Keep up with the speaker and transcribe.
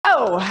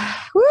So,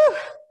 woo,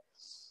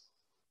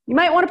 you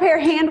might want a pair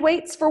of hand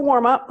weights for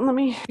warm up. Let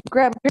me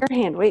grab a pair of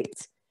hand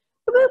weights.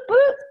 Boop,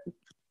 boop.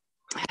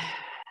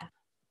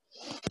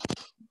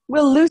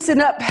 We'll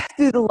loosen up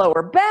through the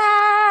lower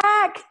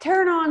back,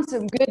 turn on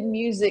some good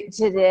music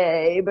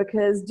today,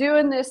 because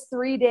doing this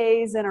 3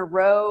 days in a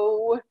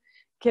row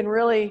can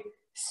really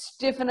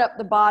stiffen up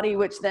the body,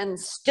 which then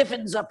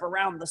stiffens up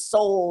around the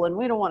soul. And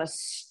we don't want to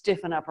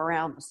stiffen up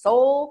around the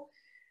soul.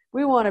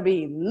 We want to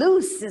be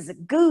loose as a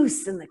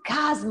goose in the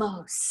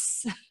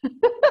cosmos.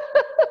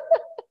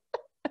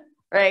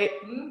 Right?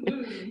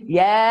 Mm-hmm.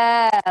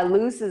 Yeah,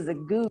 loose as a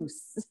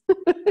goose.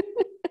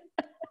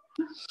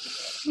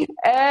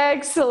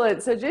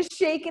 Excellent. So just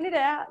shaking it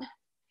out.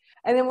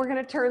 And then we're going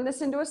to turn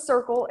this into a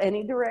circle,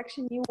 any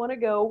direction you want to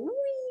go.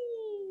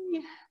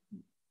 Whee!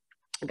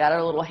 Got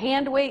our little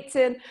hand weights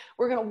in.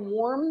 We're going to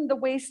warm the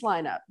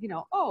waistline up. You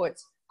know, oh,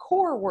 it's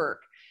core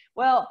work.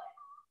 Well,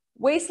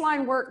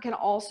 waistline work can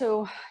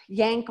also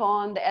yank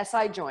on the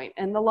SI joint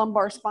and the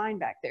lumbar spine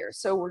back there.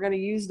 So we're going to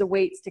use the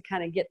weights to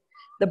kind of get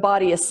the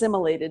body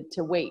assimilated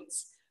to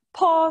weights.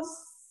 Pause,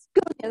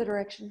 go the other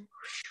direction.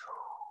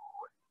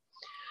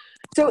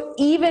 So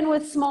even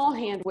with small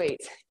hand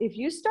weights, if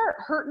you start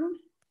hurting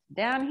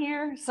down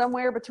here,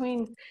 somewhere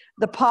between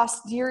the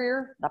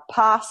posterior,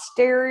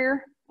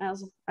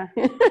 as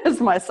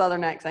my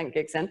southern accent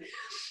kicks in,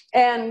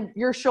 and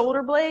your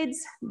shoulder blades,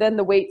 then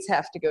the weights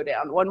have to go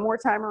down. One more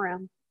time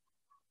around.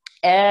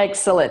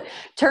 Excellent.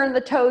 Turn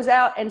the toes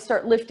out and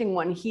start lifting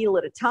one heel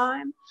at a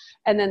time.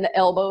 And then the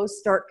elbows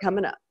start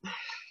coming up. There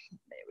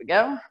we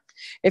go.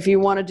 If you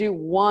want to do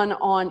one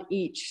on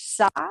each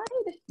side,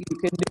 you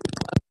can do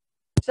one on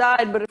each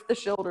side, but if the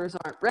shoulders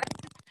aren't ready,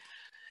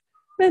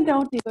 then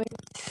don't do it.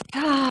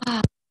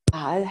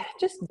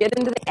 Just get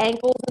into the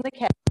ankles and the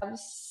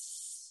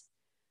calves.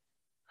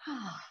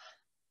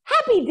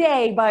 Happy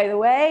day, by the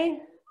way.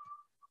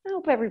 I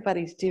hope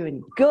everybody's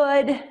doing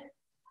good.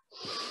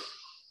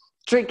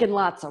 Drinking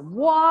lots of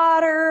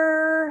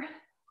water,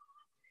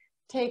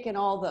 taking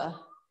all the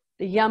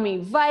yummy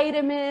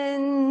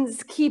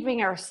vitamins,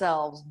 keeping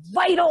ourselves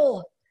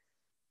vital.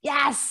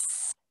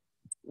 Yes,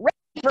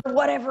 ready for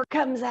whatever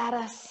comes at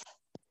us.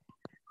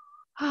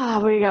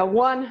 We got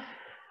 1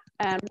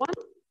 and 1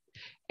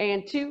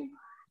 and 2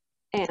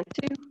 and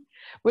 2.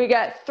 We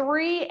got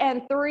 3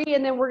 and 3,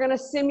 and then we're going to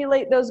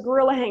simulate those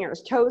gorilla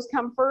hangers. Toes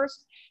come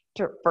first,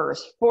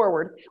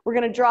 forward. We're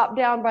going to drop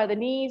down by the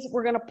knees.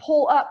 We're going to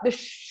pull up. The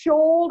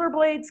shoulder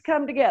blades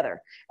come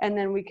together, and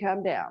then we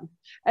come down.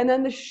 And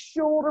then the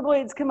shoulder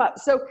blades come up.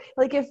 So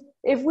like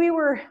if we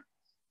were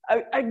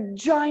a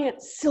giant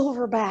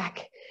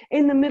silverback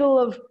in the middle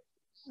of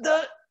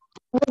the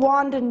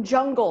Rwandan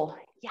jungle,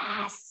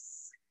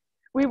 yes,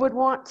 we would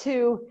want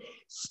to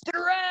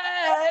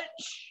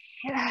stretch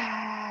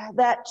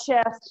that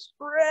chest,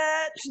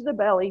 stretch the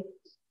belly,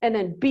 and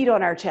then beat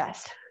on our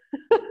chest.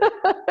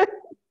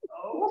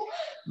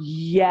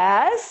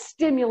 Yes,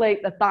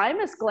 stimulate the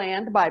thymus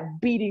gland by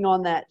beating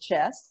on that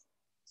chest.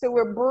 So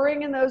we're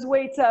bringing those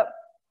weights up,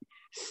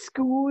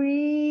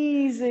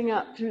 squeezing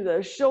up through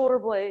those shoulder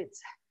blades.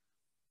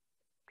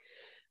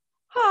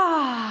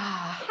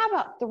 How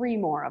about 3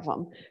 more of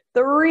them?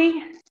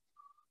 3,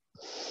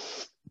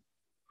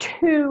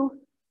 2,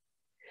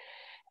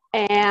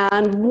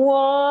 and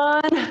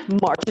 1.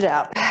 March it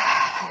out.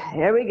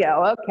 There we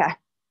go. Okay.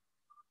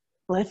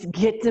 Let's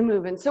get to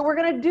moving. So we're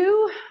going to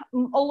do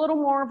a little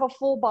more of a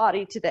full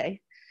body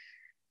today.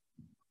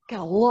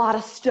 Got a lot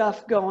of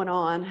stuff going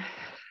on.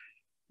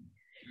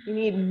 You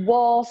need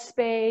wall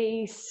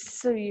space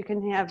so you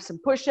can have some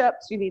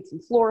push-ups. You need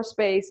some floor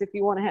space if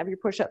you want to have your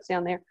push-ups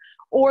down there,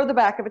 or the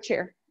back of a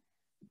chair.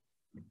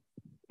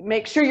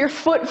 Make sure your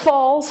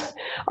footfalls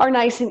are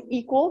nice and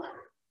equal.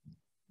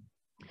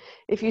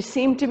 If you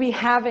seem to be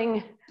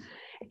having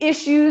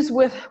issues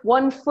with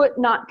one foot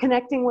not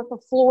connecting with the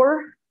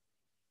floor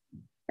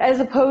as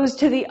opposed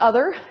to the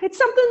other, it's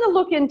something to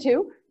look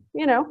into.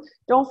 You know,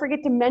 don't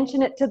forget to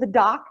mention it to the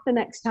doc the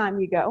next time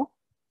you go.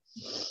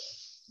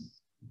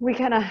 We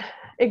kind of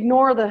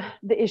ignore the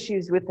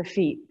issues with the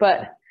feet,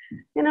 but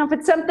you know, if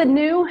it's something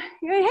new,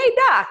 you're like, hey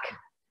doc,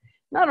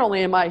 not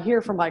only am I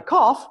here for my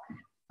cough,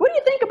 what do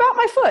you think about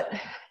my foot?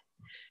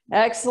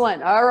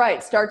 Excellent. All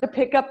right, start to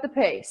pick up the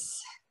pace.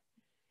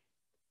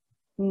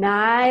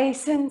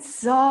 Nice and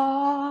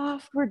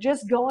soft. We're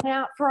just going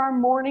out for our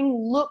morning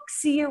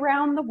look-see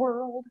around the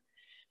world.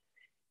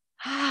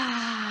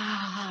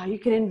 You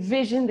can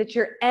envision that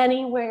you're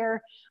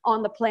anywhere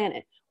on the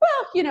planet.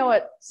 Well, you know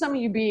what? Some of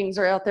you beings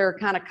are out there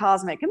kind of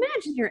cosmic.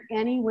 Imagine you're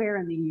anywhere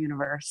in the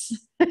universe.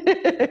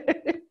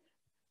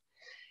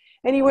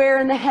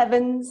 Anywhere in the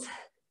heavens.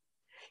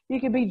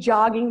 You could be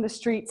jogging the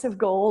streets of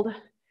gold,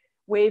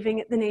 waving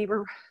at the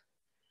neighbor.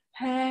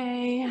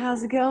 Hey,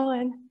 how's it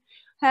going?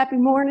 Happy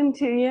morning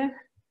to you.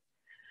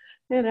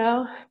 You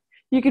know,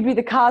 you could be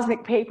the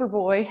cosmic paper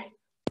boy.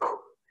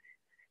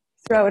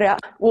 Throw it out.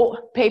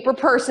 Well, paper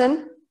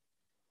person.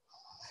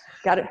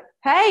 Got it.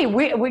 Hey,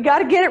 we got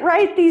to get it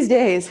right these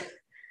days.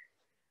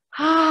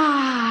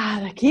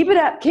 Keep it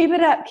up, keep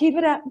it up, keep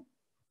it up.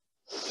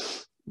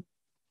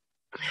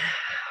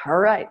 All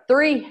right,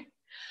 3,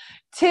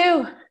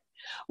 2,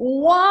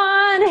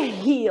 1,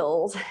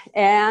 heels,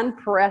 and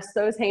press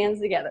those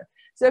hands together.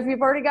 So if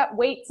you've already got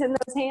weights in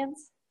those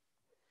hands,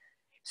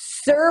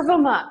 serve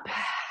them up.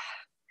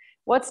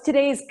 What's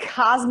today's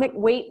cosmic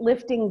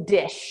weightlifting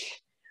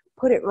dish?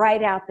 Put it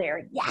right out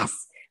there. Yes,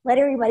 let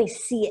everybody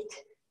see it.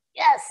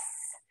 Yes,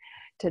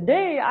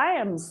 today I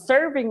am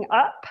serving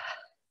up.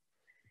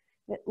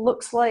 It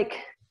looks like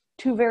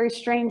 2 very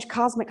strange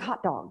cosmic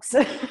hot dogs.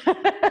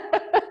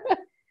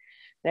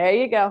 There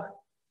you go.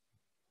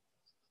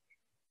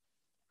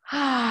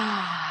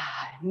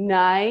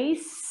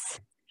 Nice.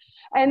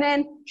 And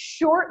then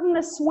shorten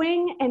the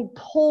swing and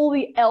pull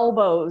the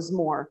elbows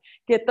more.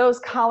 Get those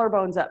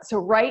collarbones up. So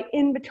right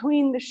in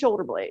between the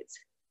shoulder blades.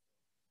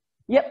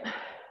 Yep.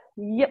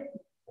 Yep.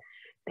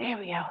 There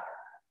we go.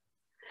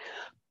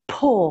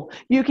 Pull.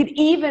 You could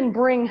even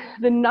bring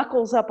the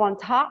knuckles up on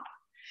top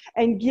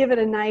and give it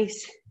a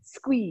nice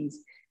squeeze,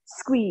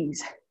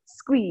 squeeze,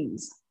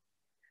 squeeze.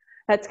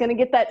 That's going to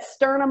get that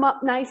sternum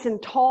up nice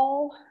and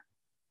tall.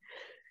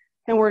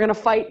 And we're going to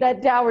fight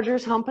that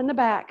dowager's hump in the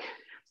back.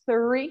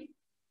 3,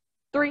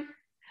 3,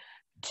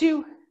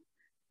 2,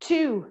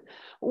 2,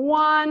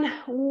 1,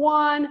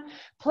 1.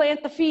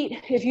 Plant the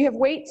feet. If you have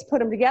weights, put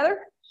them together.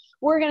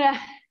 We're going to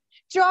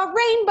draw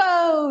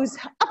rainbows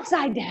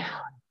upside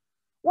down.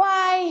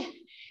 Why?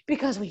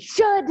 Because we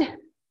should.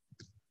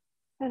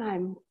 And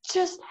I'm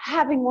just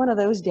having one of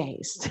those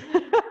days.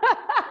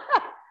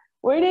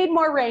 We need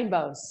more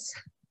rainbows.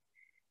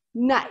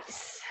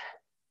 Nice.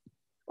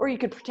 Or you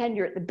could pretend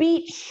you're at the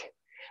beach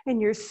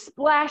and you're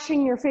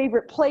splashing your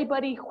favorite play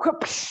buddy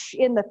whoosh,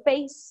 in the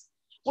face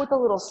with a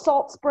little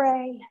salt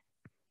spray.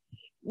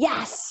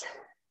 Yes.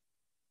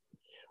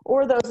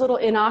 Or those little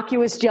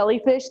innocuous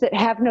jellyfish that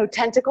have no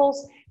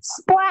tentacles.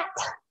 Splat.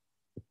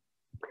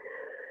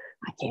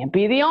 I can't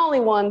be the only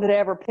one that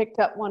ever picked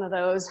up one of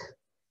those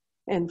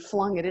and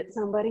flung it at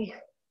somebody.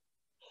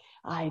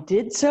 I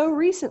did so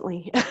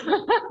recently.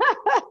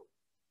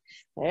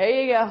 There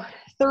you go.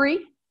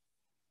 3,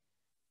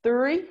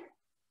 3,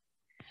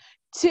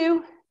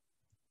 2,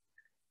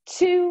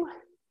 2,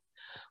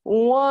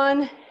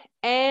 1,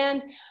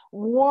 and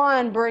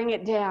 1. Bring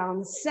it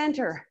down.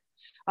 Center.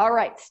 All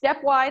right,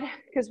 step wide,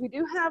 because we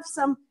do have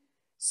some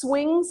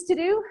swings to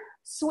do.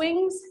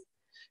 Swings,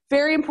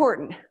 very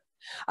important.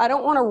 I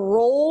don't want to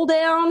roll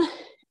down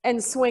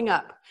and swing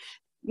up.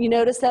 You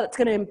notice that it's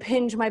going to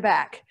impinge my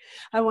back.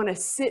 I want to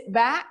sit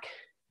back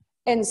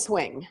and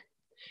swing.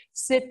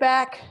 Sit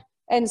back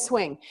and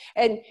swing.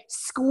 And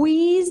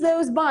squeeze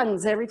those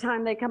buns every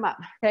time they come up,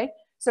 okay?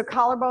 So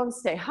collarbones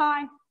stay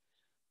high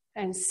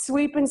and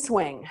sweep and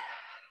swing.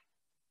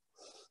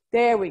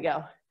 There we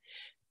go.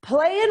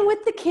 Playing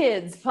with the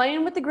kids,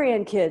 playing with the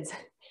grandkids.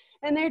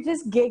 And they're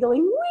just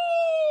giggling.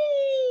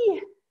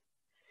 Whee!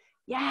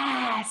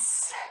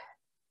 Yes.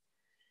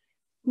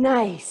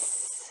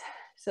 Nice.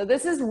 So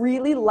this is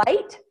really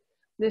light.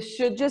 This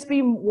should just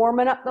be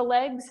warming up the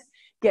legs,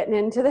 getting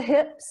into the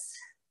hips.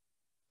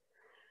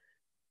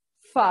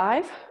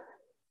 5,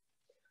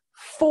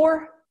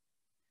 4,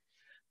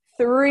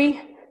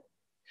 3,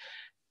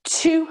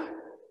 2,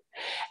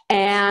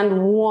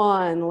 and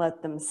 1.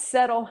 Let them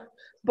settle.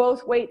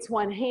 Both weights,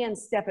 one hand,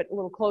 step it a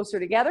little closer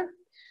together.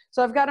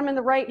 So I've got them in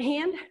the right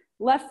hand.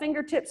 Left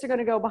fingertips are going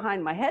to go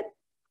behind my head.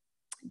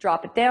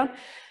 Drop it down.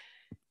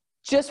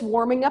 Just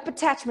warming up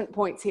attachment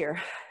points here.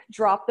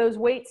 Drop those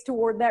weights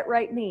toward that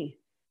right knee.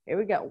 Here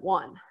we go.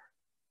 1,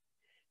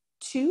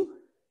 2,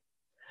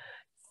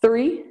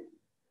 3,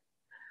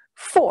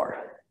 4,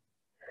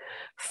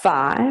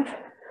 5,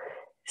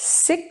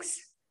 6,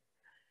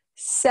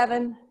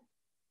 7,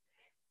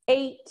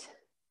 8,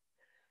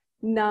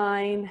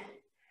 9,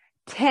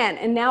 10.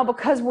 And now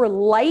because we're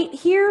light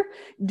here,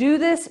 do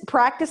this,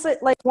 practice it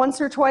like once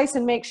or twice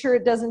and make sure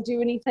it doesn't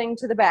do anything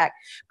to the back.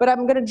 But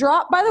I'm going to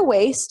drop by the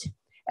waist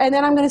and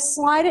then I'm going to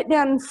slide it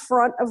down in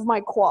front of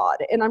my quad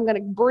and I'm going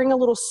to bring a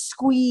little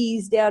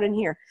squeeze down in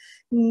here.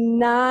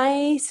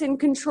 Nice and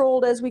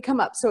controlled as we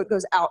come up. So it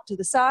goes out to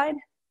the side,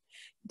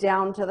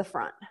 down to the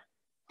front,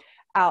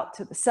 out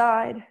to the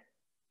side,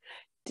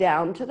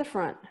 down to the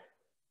front,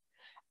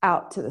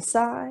 out to the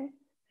side,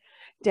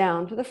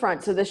 down to the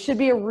front. So this should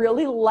be a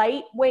really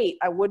light weight.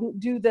 I wouldn't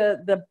do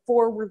the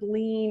forward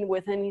lean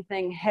with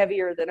anything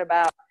heavier than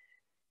about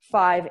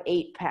 5,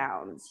 8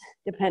 pounds,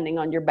 depending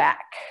on your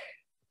back.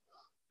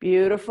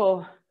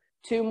 Beautiful.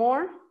 2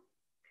 more.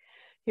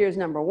 Here's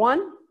number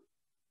 1.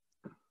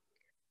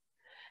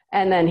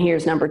 And then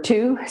here's number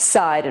 2,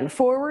 side and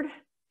forward.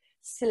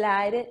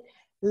 Slide it,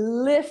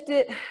 lift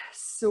it,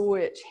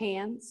 switch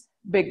hands.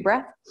 Big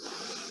breath.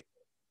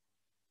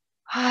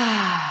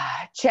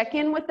 Check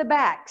in with the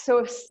back. So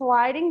if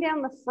sliding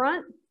down the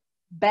front,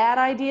 bad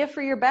idea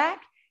for your back,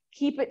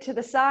 keep it to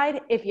the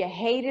side. If you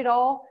hate it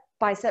all,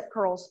 bicep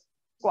curls,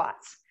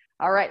 squats.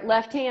 All right,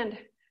 left hand,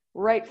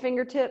 right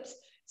fingertips,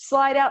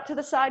 slide out to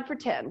the side for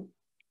 10.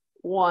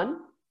 1,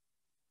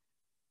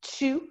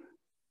 2,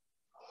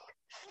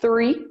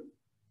 3,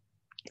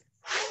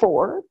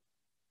 4,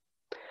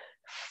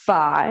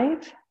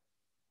 5,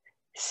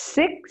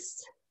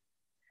 6,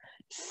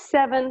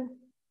 7,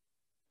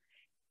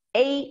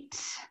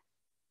 8,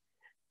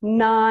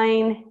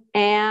 9,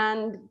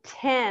 and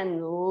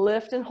 10.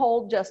 Lift and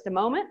hold just a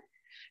moment.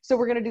 So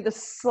we're going to do the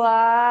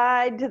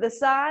slide to the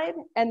side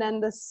and then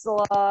the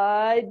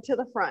slide to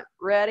the front.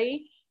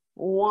 Ready?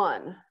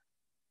 1,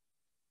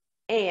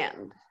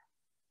 and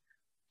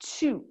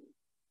 2,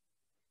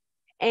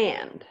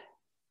 and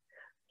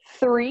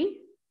 3,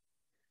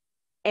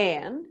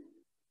 and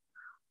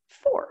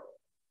 4.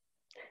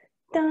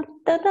 Dun,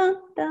 dun, dun,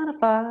 dun,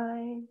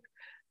 5.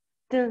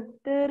 Dun,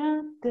 dun,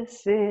 dun, dun,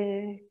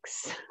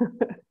 6.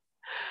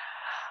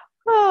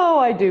 Oh,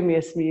 I do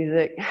miss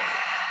music.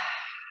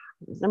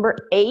 Number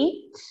 8,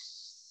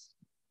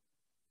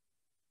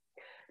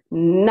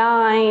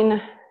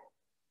 9,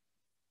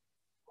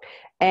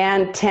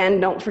 and 10.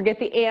 Don't forget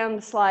the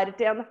and. Slide it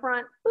down the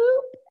front. Boop.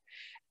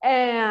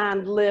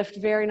 And lift.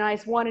 Very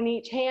nice. One in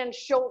each hand.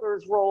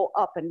 Shoulders roll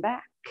up and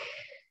back.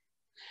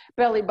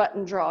 Belly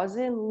button draws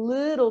in.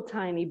 Little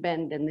tiny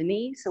bend in the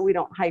knee so we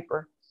don't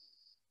hyper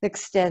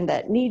extend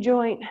that knee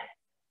joint.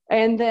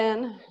 And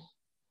then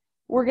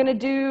we're going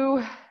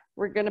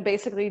to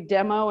basically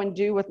demo and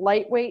do with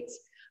light weights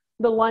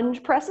the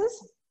lunge presses.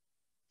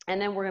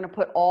 And then we're going to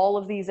put all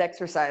of these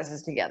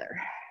exercises together.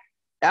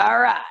 All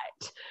right.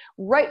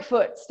 Right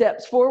foot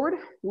steps forward,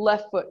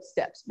 left foot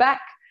steps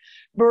back.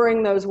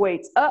 Bring those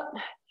weights up.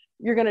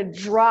 You're going to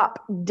drop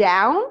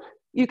down.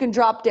 You can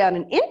drop down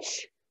an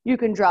inch. You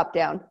can drop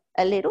down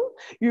a little.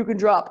 You can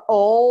drop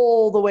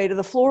all the way to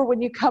the floor.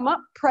 When you come up,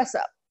 press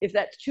up. If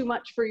that's too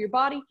much for your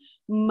body,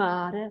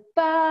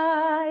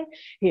 modify.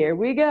 Here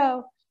we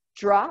go.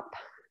 Drop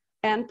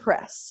and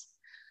press.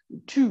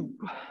 2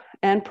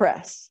 and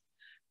press.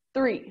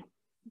 3,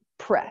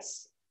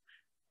 press.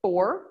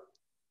 4,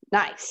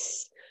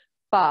 nice.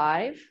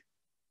 5,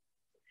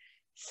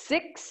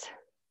 6,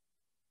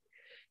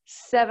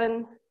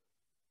 7,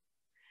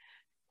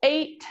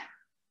 8,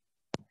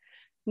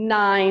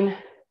 9,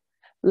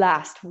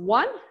 last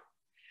 1.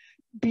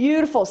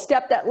 Beautiful.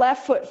 Step that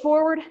left foot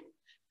forward.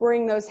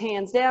 Bring those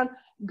hands down.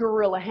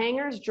 Gorilla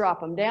hangers.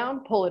 Drop them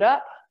down. Pull it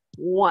up.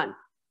 1,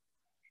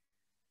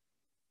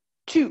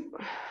 2,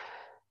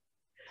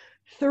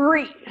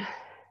 3,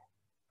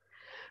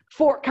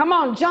 4. Come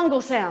on,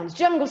 jungle sounds,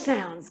 jungle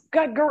sounds.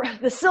 Got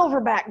the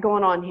silverback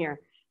going on here.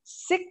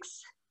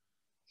 6,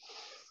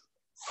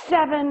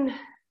 7,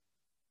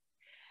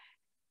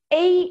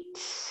 8,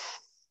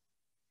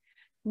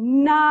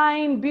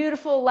 9.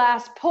 Beautiful.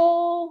 Last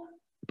pull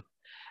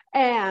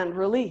and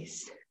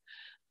release.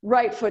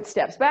 Right foot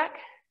steps back.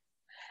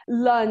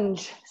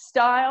 Lunge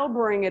style.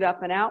 Bring it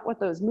up and out with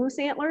those moose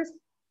antlers.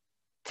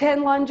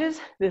 10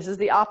 lunges. This is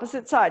the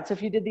opposite side. So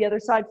if you did the other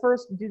side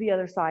first, do the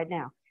other side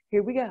now.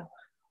 Here we go.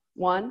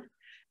 1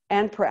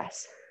 and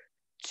press.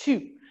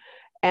 2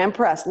 and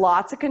press.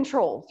 Lots of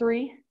control.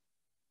 3,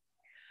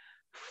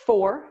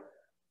 4,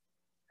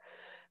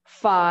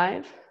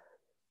 5,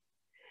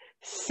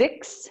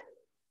 6,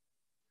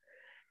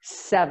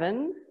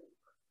 7,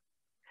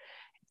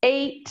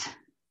 8,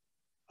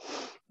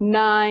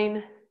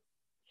 9,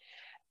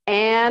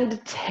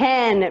 and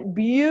 10.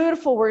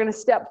 Beautiful. We're going to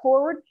step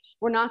forward.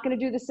 We're not going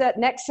to do the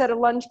next set of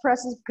lunge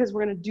presses because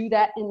we're going to do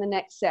that in the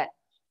next set.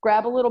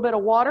 Grab a little bit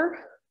of water.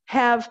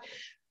 Have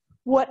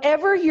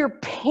whatever your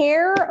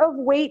pair of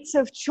weights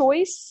of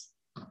choice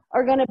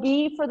are going to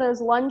be for those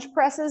lunge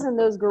presses and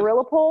those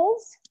gorilla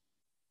pulls.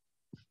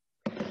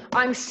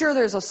 I'm sure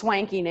there's a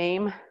swanky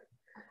name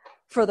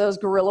for those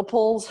gorilla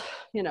pulls,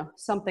 you know,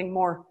 something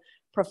more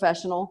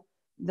professional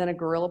than a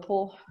gorilla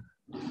pull.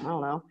 I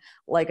don't know,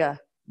 like a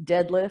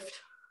deadlift.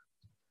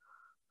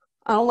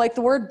 I don't like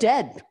the word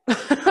dead.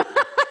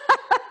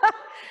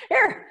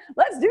 Here,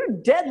 let's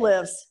do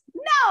deadlifts.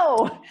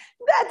 No,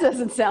 that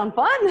doesn't sound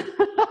fun.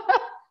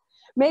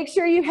 Make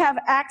sure you have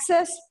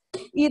access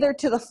either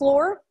to the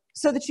floor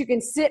so that you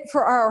can sit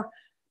for our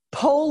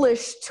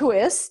Polish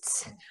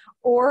twists,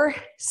 or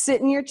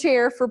sit in your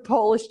chair for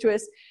Polish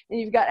twists, and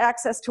you've got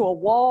access to a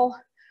wall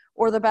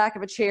or the back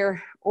of a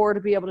chair, or to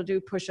be able to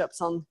do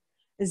push-ups on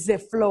the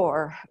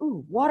floor.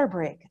 Ooh, water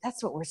break.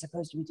 That's what we're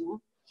supposed to be doing.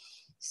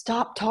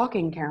 Stop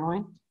talking,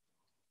 Caroline.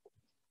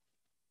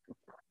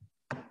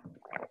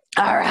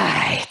 All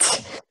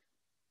right.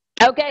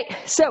 Okay,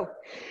 so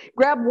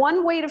grab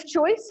one weight of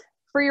choice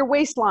for your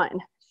waistline.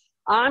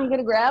 I'm going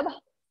to grab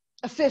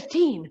a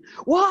 15.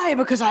 Why?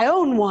 Because I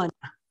own one.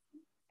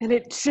 And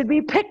it should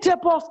be picked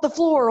up off the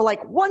floor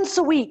like once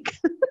a week.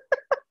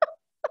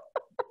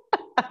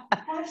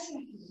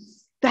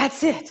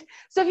 That's it.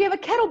 So if you have a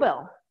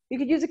kettlebell, you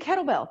could use a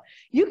kettlebell.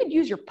 You could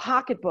use your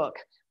pocketbook.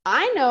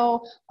 I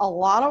know a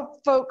lot of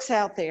folks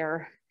out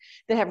there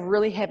that have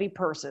really heavy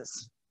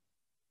purses.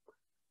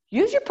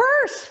 Use your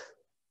purse.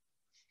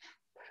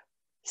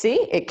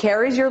 See, it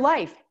carries your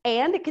life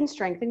and it can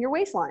strengthen your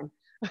waistline.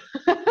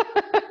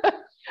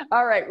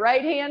 All right,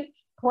 right hand,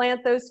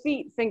 plant those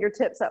feet,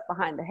 fingertips up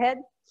behind the head.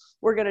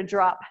 We're going to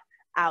drop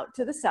out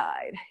to the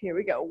side. Here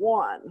we go.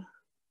 1,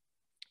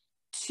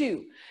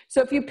 2.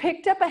 So if you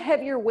picked up a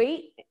heavier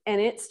weight and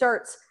it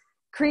starts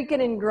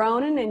creaking and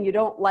groaning and you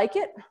don't like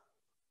it,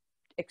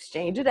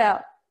 exchange it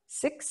out.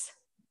 6,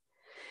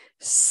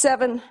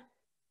 7,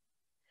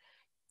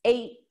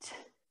 8,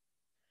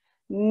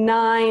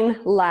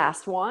 9.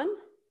 Last one.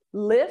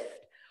 Lift,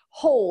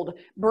 hold,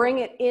 bring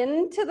it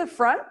into the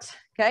front,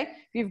 okay?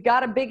 If you've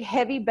got a big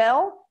heavy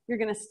bell, you're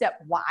gonna step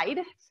wide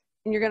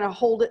and you're gonna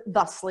hold it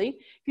thusly.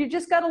 If you've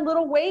just got a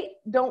little weight,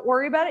 don't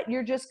worry about it.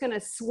 You're just gonna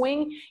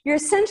swing. You're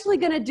essentially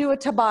gonna do a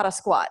Tabata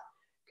squat,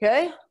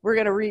 okay? We're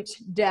gonna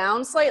reach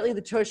down slightly,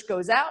 the tush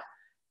goes out,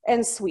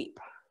 and sweep.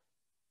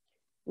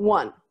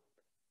 1,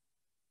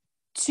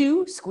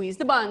 2, squeeze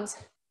the buns.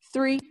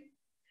 3,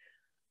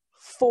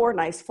 4,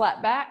 nice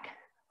flat back.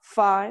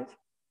 5,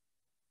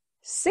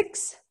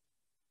 6,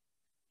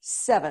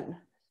 7,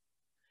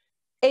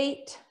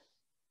 8,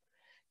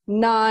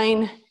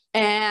 9,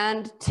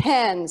 and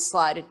 10.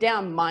 Slide it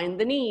down, mind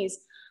the knees.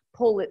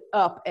 Pull it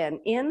up and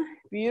in.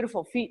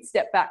 Beautiful. Feet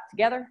step back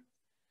together.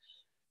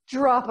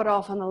 Drop it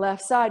off on the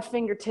left side,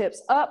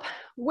 fingertips up.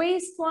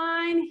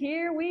 Waistline,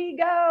 here we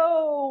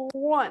go.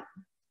 1,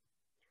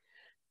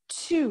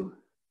 2,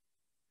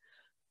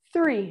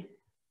 3,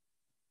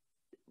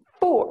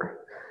 4,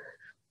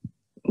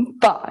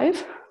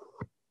 5,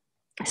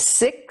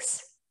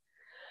 6,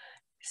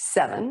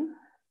 7,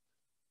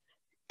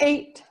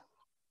 8,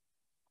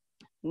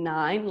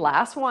 9.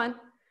 Last one.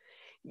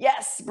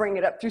 Yes, bring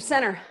it up through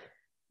center.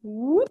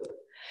 Whoop.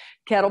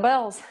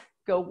 Kettlebells,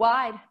 go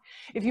wide.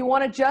 If you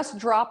want to just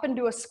drop and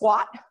do a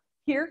squat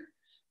here,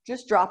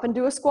 just drop and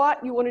do a squat.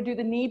 You want to do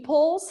the knee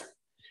pulls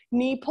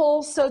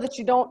so that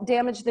you don't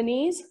damage the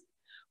knees.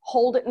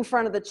 Hold it in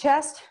front of the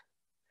chest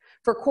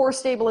for core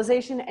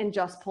stabilization and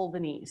just pull the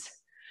knees.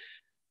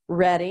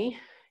 Ready,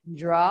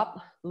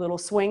 drop, little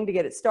swing to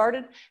get it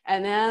started,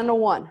 and then a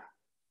 1,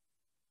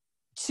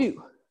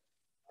 2,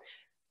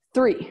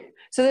 3.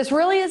 So this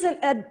really isn't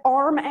an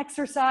arm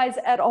exercise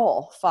at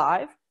all.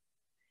 5,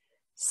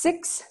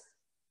 6,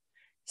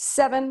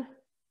 7,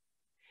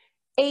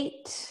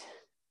 8,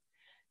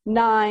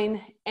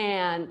 9,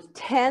 and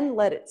 10.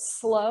 Let it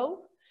slow,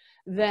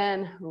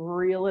 then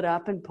reel it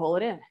up and pull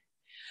it in.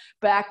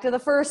 Back to the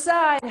first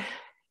side.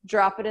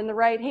 Drop it in the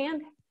right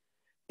hand.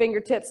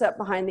 Fingertips up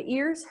behind the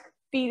ears.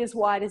 Feet as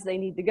wide as they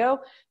need to go.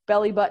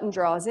 Belly button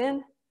draws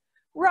in.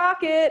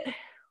 Rock it.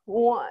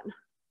 1,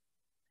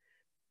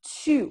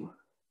 2,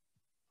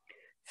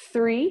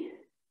 3,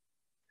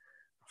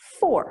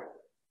 4,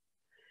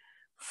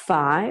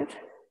 5,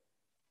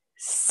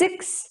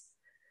 6,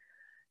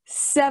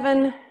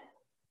 7,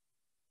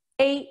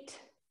 8,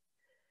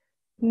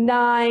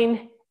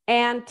 9,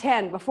 and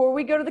 10. Before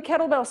we go to the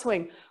kettlebell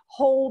swing,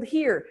 hold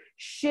here,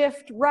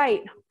 shift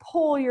right,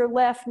 pull your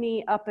left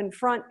knee up in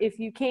front if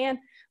you can.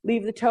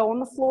 Leave the toe on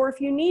the floor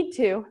if you need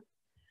to.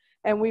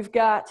 And we've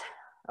got,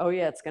 oh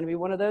yeah, it's gonna be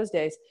one of those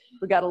days.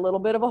 We got a little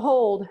bit of a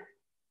hold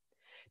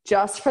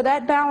just for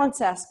that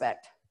balance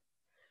aspect.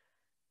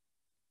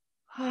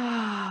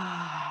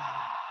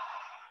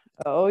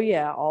 Oh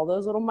yeah, all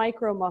those little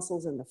micro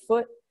muscles in the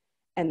foot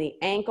and the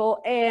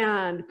ankle,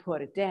 and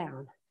put it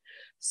down.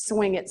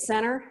 Swing it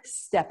center,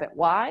 step it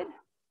wide.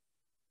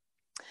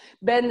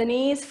 Bend the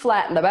knees,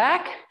 flatten the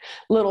back.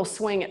 Little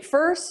swing at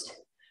first,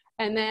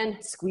 and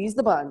then squeeze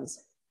the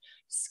buns.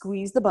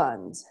 Squeeze the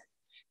buns.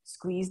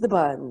 Squeeze the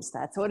buns.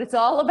 That's what it's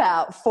all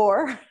about.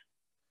 4,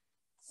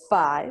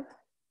 5,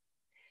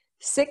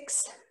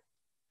 6,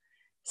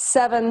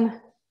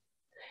 7,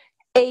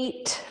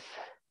 8,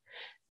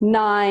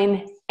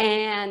 9,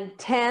 and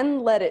 10.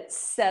 Let it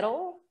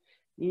settle.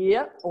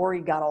 Yep, or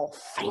you got all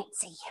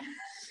fancy.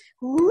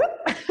 Whoop.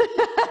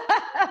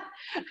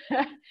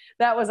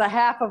 That was a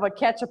half of a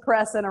catch, a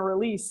press, and a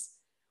release.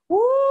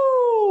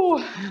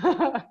 Woo!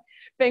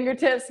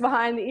 Fingertips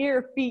behind the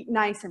ear, feet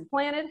nice and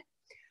planted.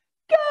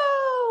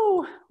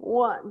 Go!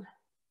 1,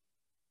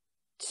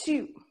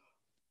 2,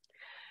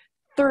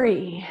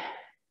 3,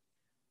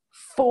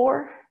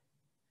 4,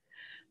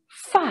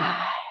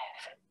 5,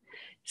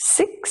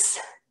 6,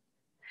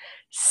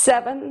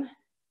 7,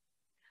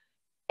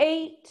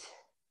 8,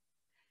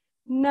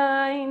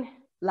 9.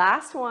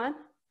 Last one.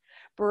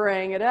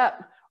 Bring it up.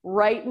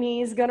 Right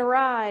knee is going to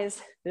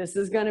rise. This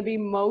is going to be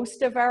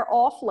most of our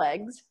off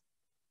legs.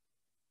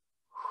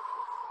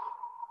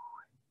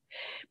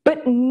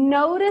 But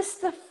notice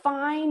the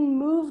fine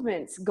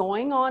movements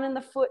going on in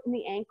the foot and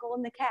the ankle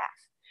and the calf.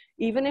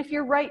 Even if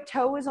your right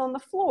toe is on the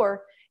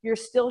floor, you're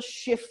still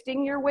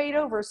shifting your weight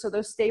over, so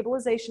those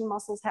stabilization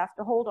muscles have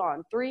to hold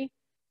on. 3,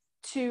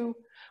 2,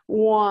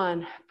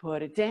 1.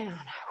 Put it down.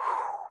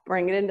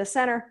 Bring it into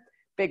center.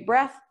 Big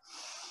breath.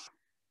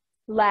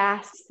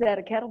 Last set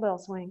of kettlebell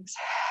swings.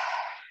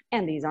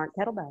 And these aren't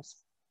kettlebells.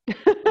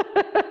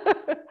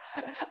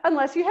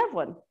 Unless you have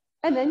one.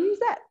 And then use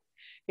that.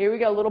 Here we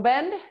go. Little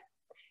bend.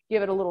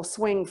 Give it a little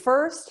swing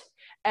first.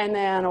 And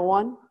then a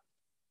 1,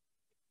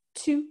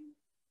 2,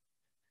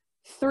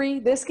 3.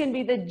 This can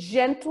be the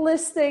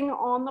gentlest thing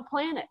on the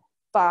planet.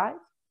 5,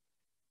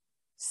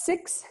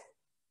 6,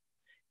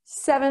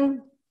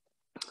 7,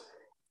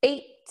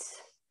 8,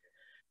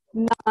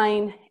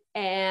 9,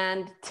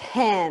 and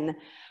 10.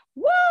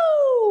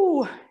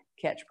 Woo!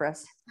 Catch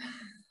press.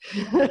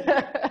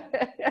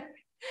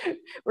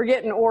 We're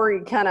getting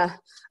Ori kind of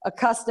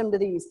accustomed to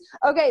these.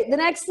 Okay, the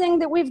next thing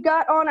that we've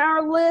got on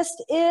our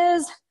list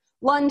is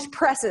lunge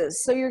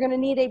presses. So you're going to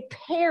need a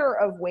pair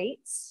of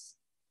weights.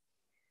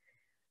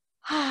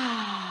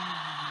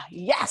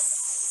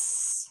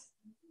 Yes.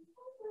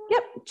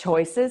 Yep,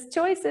 choices,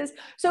 choices.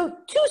 So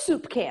 2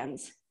 soup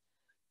cans,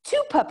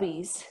 2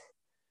 puppies,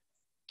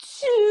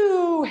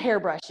 2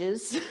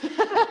 hairbrushes,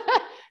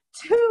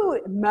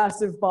 2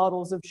 massive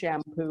bottles of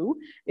shampoo,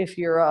 if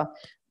you're a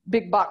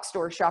big box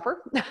store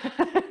shopper.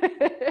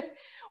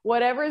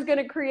 Whatever is going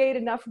to create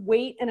enough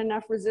weight and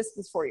enough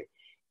resistance for you.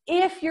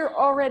 If you're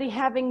already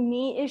having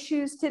knee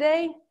issues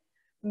today,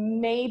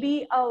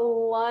 maybe a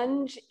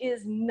lunge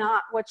is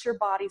not what your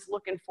body's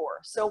looking for.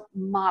 So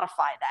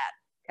modify that,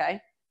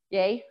 okay?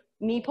 Yay,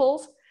 knee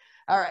pulls.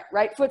 All right,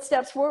 right foot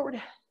steps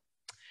forward.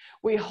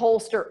 We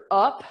holster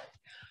up,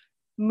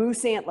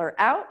 moose antler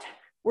out.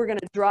 We're gonna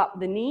drop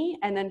the knee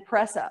and then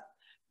press up.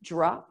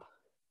 Drop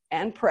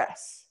and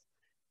press,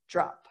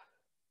 drop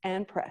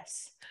and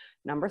press.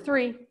 Number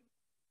 3,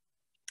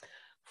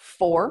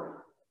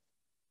 4,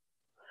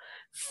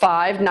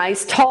 5,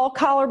 nice tall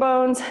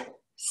collarbones,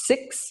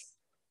 6,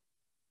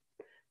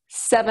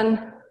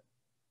 7,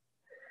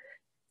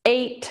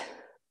 8,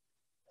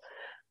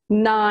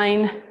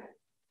 9,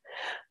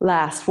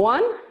 last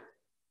one.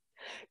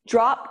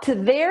 Drop to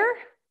there,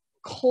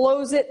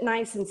 close it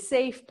nice and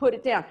safe, put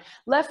it down.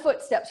 Left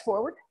foot steps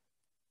forward.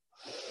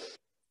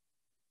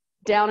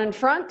 Down in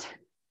front,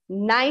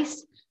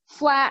 nice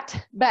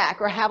flat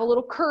back, or have a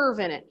little curve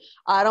in it.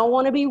 I don't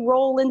want to be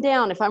rolling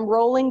down. If I'm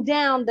rolling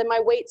down, then my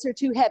weights are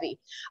too heavy.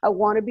 I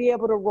want to be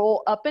able to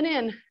roll up and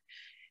in,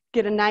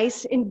 get a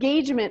nice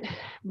engagement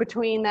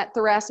between that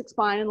thoracic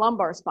spine and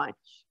lumbar spine.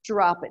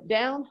 Drop it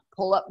down,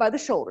 pull up by the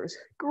shoulders.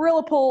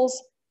 Gorilla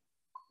pulls.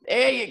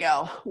 There you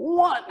go.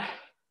 1,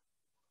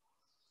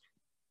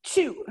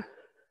 2,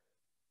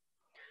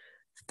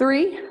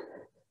 3,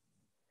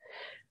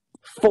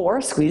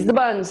 4, squeeze the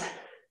buns.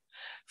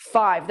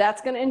 5,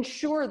 that's going to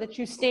ensure that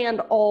you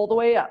stand all the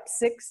way up.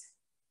 6,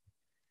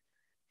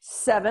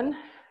 7,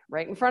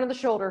 right in front of the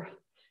shoulder.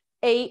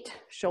 8,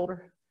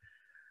 shoulder.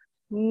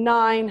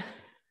 9,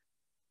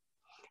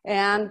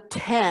 and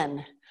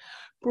 10.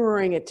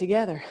 Bring it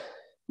together.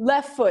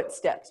 Left foot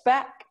steps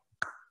back.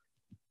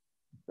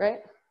 Right?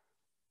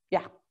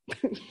 Yeah.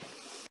 Did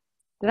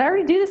I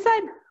already do this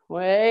side?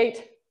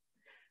 Wait.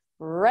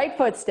 Right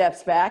foot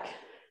steps back.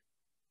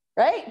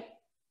 Right?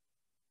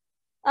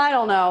 I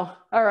don't know.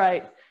 All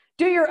right.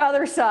 Do your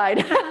other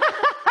side.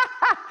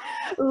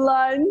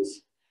 Lunge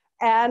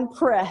and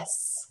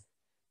press.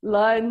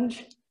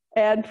 Lunge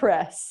and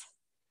press.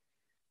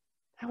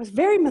 I was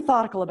very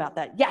methodical about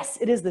that. Yes,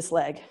 it is this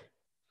leg.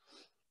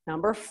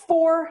 Number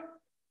 4,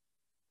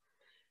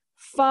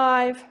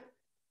 5,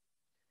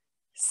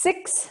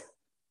 6,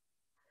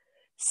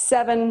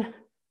 7,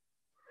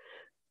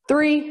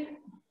 3,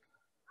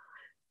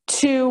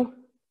 2,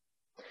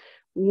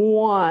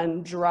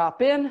 1.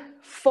 Drop in,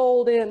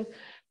 fold in,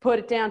 put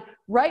it down.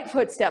 Right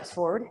foot steps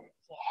forward.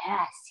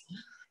 Yes,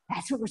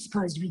 that's what we're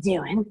supposed to be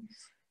doing.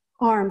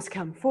 Arms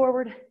come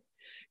forward.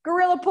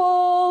 Gorilla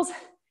pulls.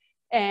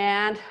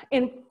 And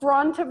in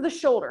front of the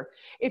shoulder.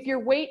 If your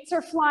weights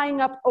are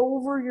flying up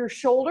over your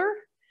shoulder,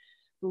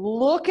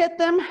 look at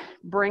them,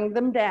 bring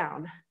them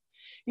down.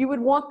 You would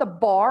want the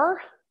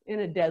bar in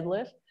a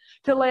deadlift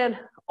to land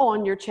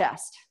on your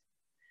chest.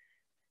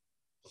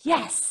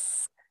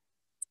 Yes.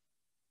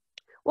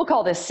 We'll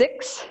call this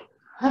 6,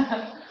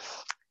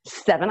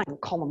 7, I can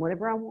call them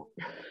whatever I want.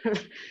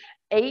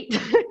 8,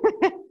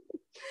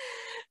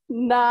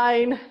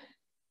 9,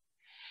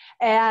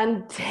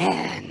 and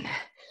 10.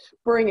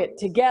 Bring it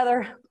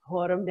together,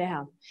 put them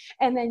down.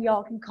 And then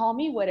y'all can call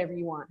me whatever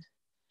you want,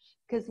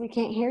 because we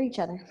can't hear each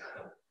other.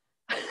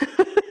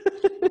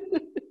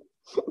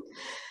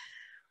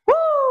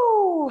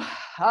 Woo!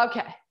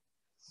 Okay.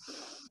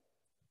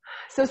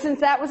 So since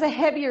that was a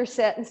heavier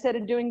set, instead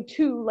of doing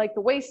 2 like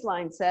the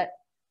waistline set,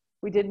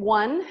 we did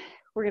 1.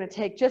 We're going to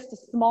take just a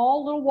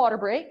small little water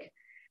break,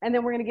 and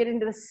then we're going to get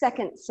into the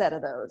second set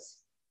of those.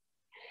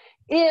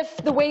 If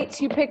the weights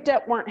you picked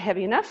up weren't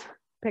heavy enough,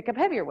 pick up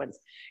heavier ones.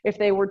 If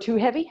they were too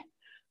heavy,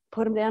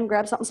 put them down,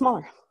 grab something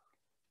smaller.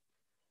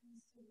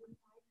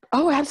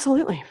 Oh,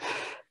 absolutely.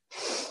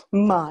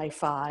 My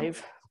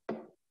 5.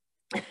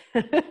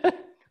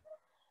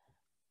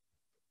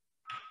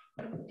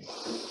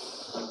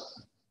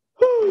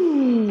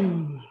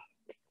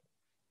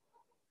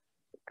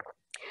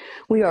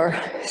 We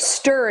are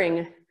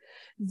stirring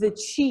the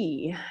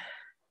chi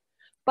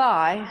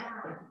by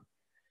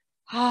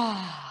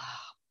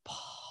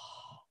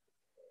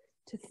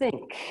to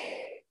think.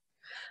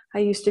 I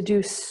used to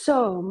do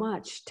so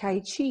much Tai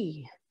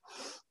Chi,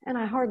 and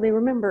I hardly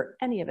remember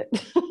any of it.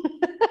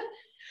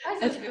 I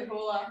just do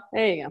hula.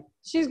 There you go.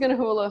 She's going to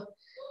hula.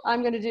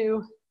 I'm going to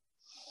do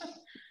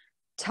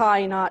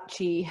Tai Not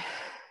Chi.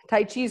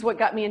 Tai Chi is what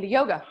got me into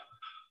yoga.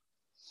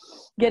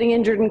 Getting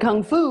injured in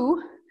Kung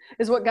Fu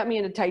is what got me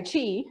into Tai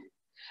Chi.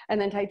 And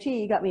then Tai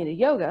Chi got me into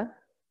yoga.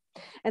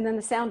 And then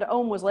the sound of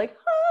Om was like,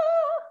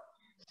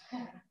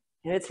 ah.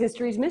 And it's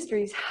history's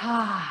mysteries.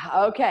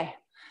 Okay.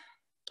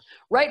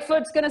 Right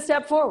foot's gonna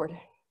step forward.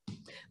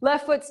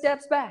 Left foot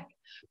steps back.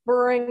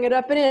 Bring it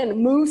up and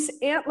in. Moose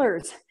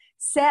antlers.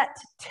 Set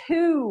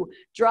 2.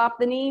 Drop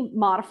the knee,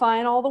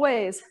 modifying all the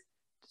ways.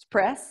 Just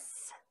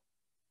press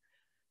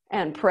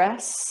and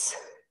press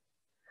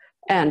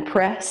and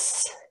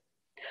press.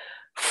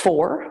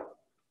 4,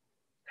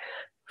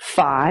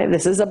 5.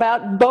 This is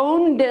about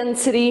bone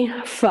density.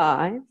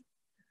 5,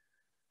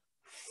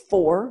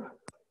 4,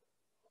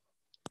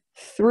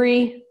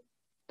 3,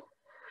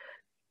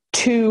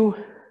 2,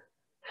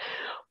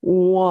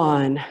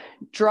 1.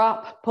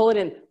 Drop, pull it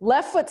in.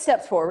 Left foot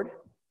steps forward.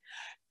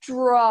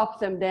 Drop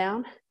them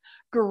down.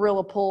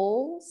 Gorilla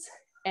pulls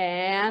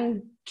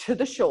and to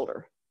the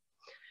shoulder.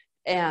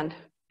 And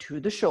to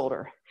the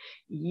shoulder.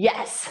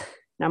 Yes.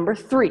 Number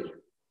 3,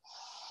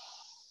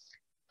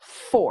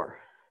 4,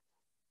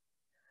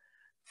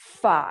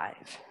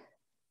 5,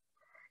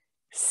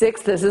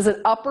 6. This is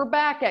an upper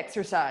back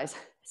exercise.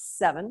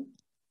 7,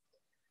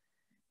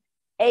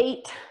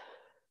 8,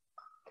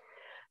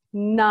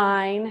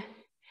 9,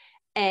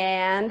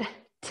 and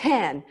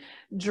 10.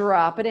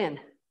 Drop it in.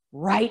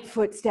 Right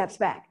foot steps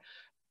back.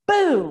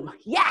 Boom.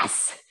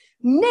 Yes.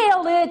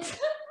 Nailed it.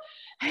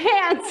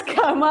 Hands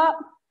come up.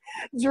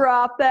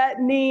 Drop that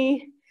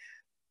knee.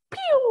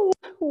 Pew.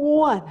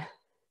 1,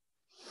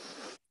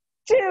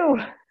 2,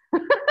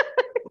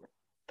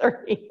 3.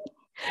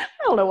 I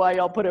don't know why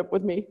y'all put up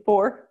with me.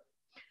 4,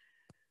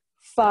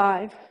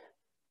 5,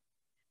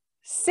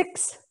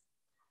 6,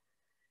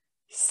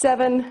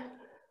 7,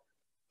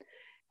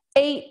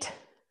 8,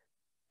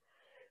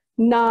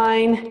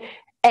 9,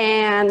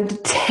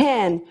 and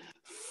 10.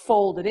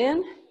 Fold it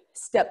in.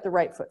 Step the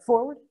right foot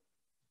forward.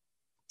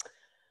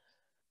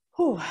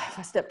 Whew, if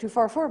I step too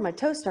far forward, my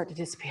toes start to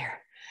disappear.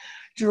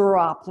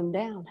 Drop them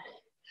down.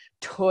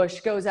 Tush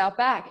goes out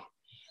back.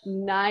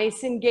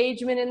 Nice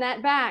engagement in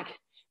that back.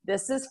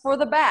 This is for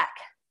the back.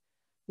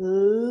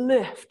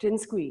 Lift and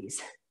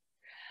squeeze.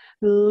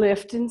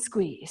 Lift and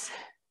squeeze.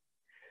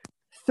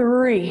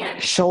 3,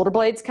 shoulder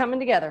blades coming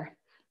together.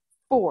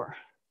 4,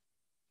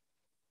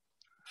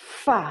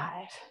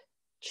 5,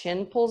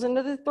 chin pulls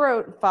into the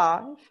throat.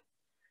 5,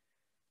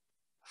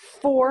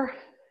 4,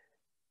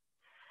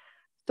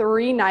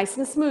 3, nice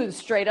and smooth,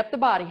 straight up the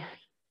body.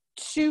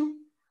 2,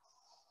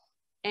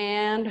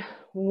 and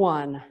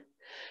 1.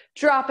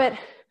 Drop it,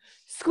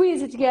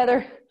 squeeze it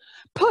together,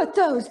 put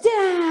those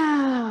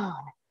down.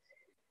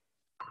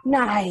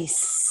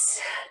 Nice.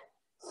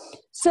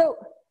 So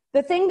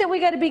the thing that we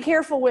got to be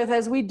careful with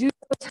as we do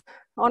this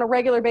on a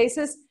regular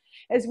basis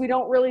is we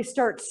don't really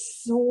start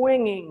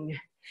swinging,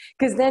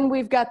 because then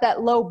we've got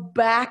that low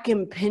back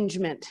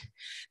impingement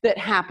that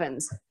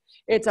happens.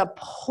 It's a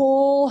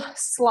pull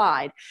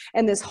slide,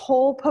 and this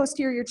whole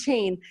posterior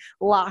chain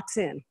locks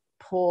in.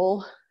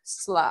 Pull,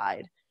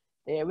 slide.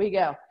 There we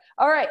go.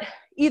 All right,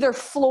 either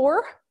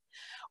floor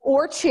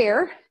or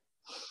chair.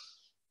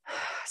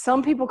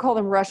 Some people call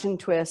them Russian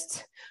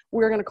twists.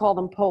 We're going to call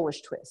them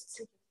Polish twists.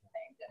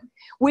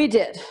 We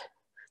did,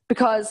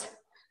 because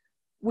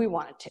we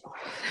wanted to.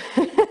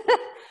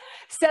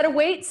 Set of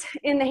weights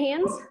in the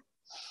hands.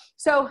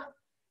 So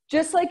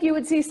just like you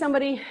would see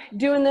somebody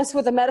doing this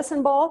with a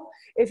medicine ball,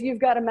 if you've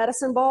got a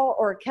medicine ball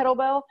or a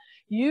kettlebell,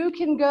 you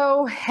can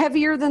go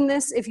heavier than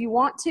this if you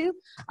want to.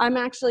 I'm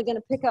actually going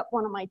to pick up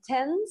one of my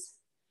 10s.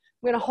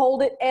 I'm going to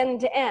hold it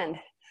end to end.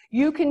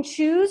 You can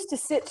choose to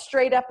sit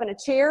straight up in a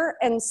chair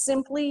and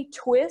simply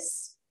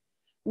twist.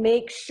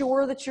 Make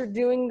sure that you're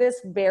doing this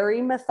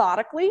very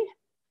methodically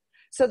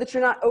so that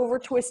you're over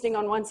twisting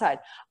on one side.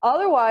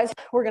 Otherwise,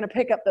 we're going to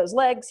pick up those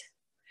legs.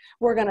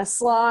 We're going to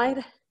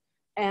slide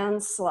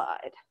and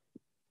slide,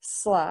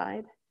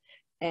 slide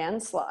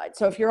and slide.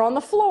 So if you're on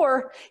the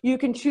floor, you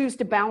can choose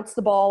to bounce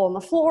the ball on the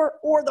floor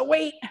or the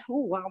weight.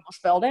 Ooh, I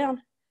almost fell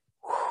down.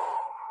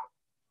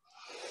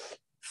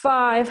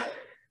 5,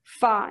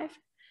 5,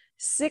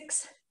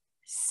 6,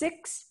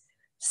 6,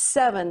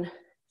 7,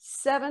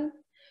 7,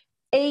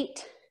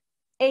 8,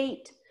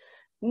 8,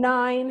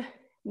 9,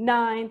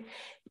 9,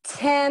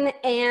 10,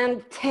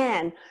 and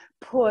 10.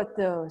 Put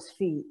those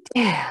feet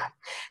down.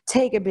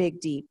 Take a big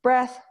deep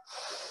breath.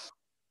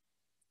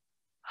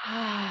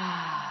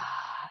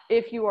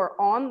 If you are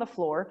on the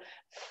floor,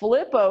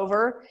 flip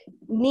over,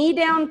 knee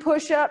down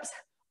push-ups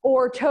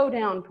or toe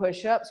down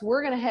push-ups.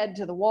 We're going to head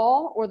to the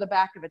wall or the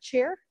back of a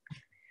chair.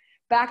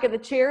 Back of the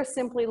chair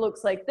simply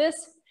looks like this.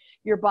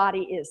 Your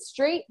body is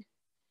straight.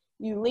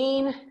 You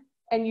lean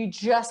and you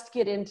just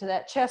get into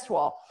that chest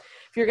wall.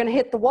 If you're going to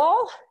hit the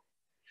wall,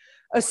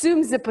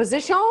 assume the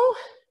position.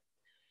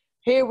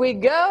 Here we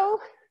go.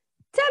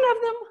 10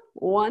 of them.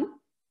 1,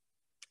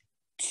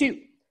 2,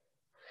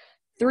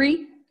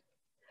 3,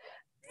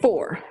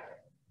 4,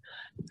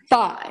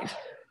 5,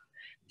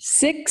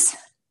 6,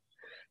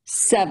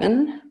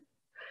 7,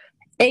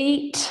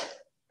 8,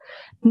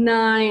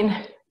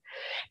 9,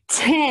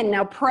 10.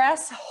 Now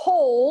press,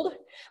 hold,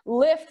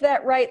 lift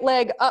that right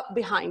leg up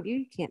behind you.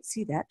 You can't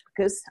see that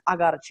because I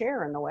got a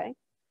chair in the way.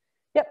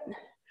 Yep.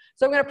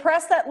 So I'm going to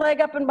press that leg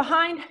up and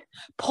behind,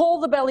 pull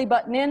the belly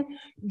button in,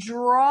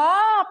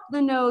 drop the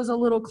nose a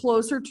little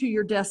closer to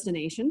your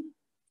destination.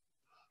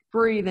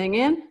 Breathing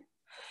in,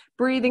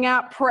 breathing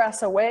out,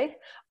 press away.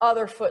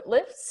 Other foot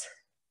lifts.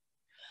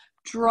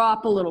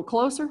 Drop a little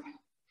closer.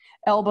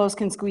 Elbows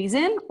can squeeze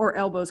in or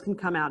elbows can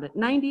come out at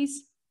 90s.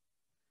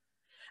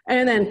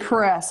 And then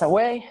press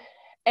away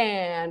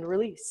and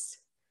release.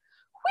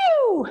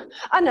 Whew!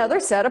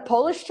 Another set of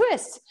Polish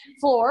twists,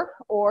 floor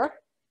or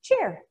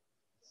chair.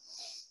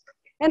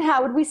 And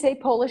how would we say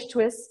Polish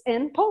twists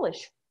in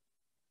Polish?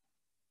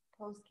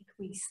 Polski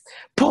twist.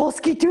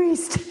 Polski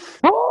twist.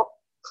 Oh,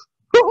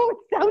 it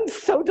sounds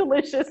so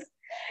delicious.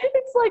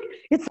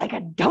 It's like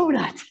a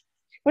donut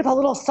with a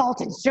little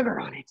salt and sugar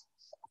on it.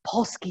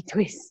 Polski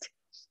twist.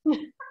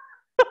 And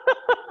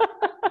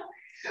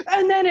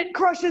then it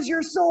crushes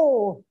your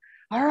soul.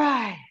 All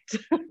right.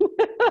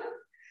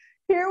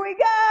 Here we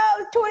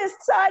go.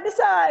 Twist side to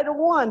side.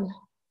 1,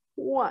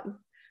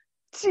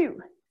 2,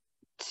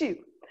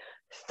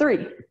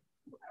 3,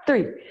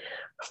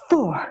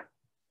 4,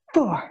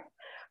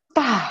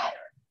 5,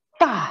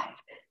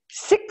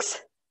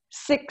 6,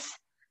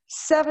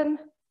 7,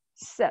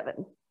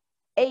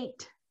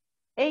 8,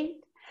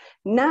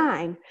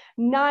 9.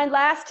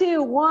 Last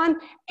 2. 1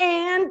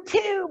 and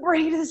 2.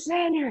 Bring it to the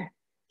center.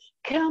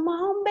 Come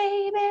on,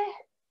 baby.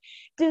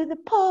 Do the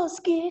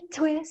Polski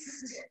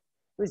twist.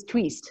 It was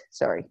twist,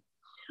 sorry.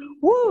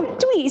 Woo,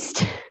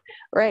 twist.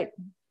 Right.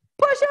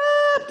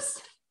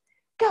 Push-ups.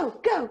 Go,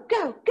 go,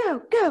 go,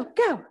 go, go,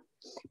 go.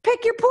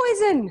 Pick your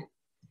poison.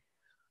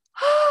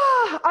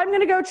 I'm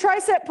going to go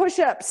tricep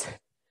push-ups. I'm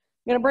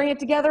going to bring it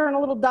together in a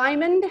little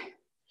diamond,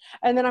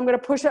 and then I'm going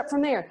to push up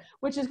from there,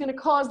 which is going to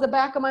cause the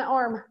back of my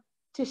arm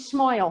to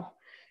smile.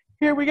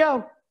 Here we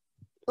go.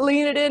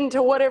 Lean it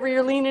into whatever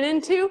you're leaning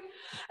into,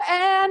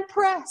 and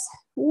press.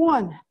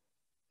 1,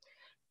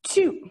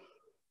 2,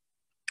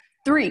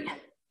 3,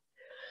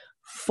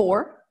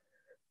 4,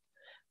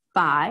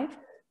 5,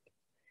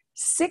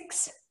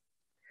 6,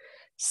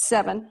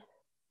 7,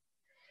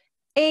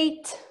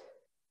 8,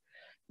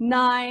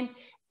 9,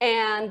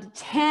 and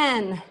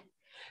 10.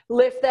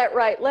 Lift that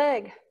right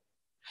leg.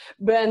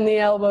 Bend the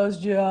elbows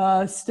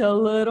just a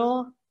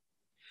little.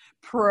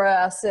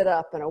 Press it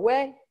up and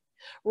away.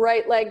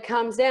 Right leg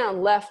comes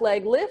down. Left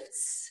leg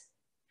lifts.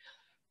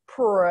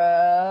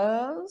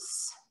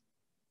 Press.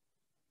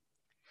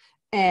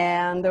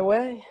 And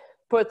away.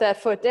 Put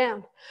that foot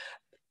down.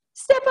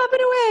 Step up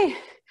and away.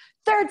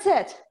 Third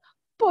set.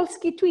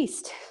 Polski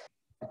twist.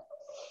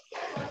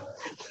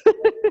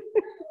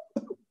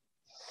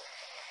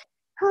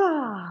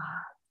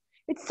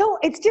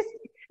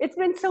 It's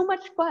been so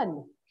much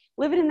fun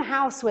living in the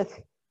house with,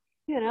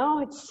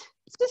 it's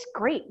just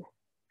great.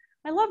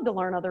 I love to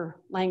learn other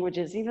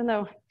languages, even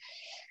though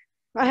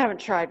I haven't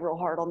tried real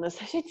hard on this.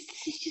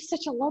 It's just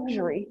such a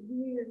luxury.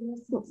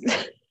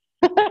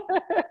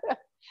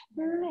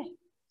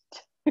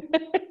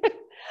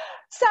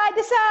 Side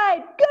to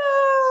side,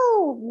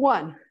 go!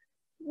 1,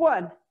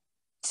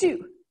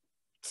 2,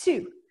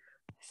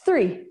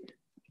 3,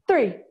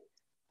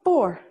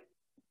 4,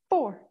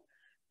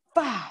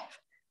 5,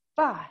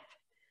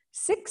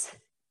 6,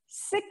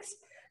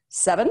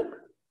 7,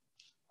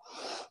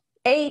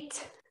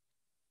 8,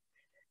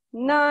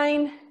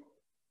 9,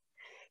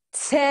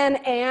 10,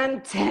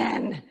 and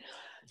 10.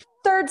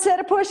 Third set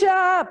of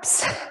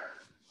push-ups.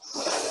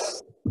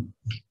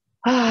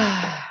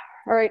 All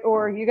right,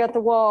 or you got the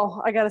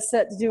wall. I got a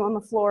set to do on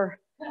the floor.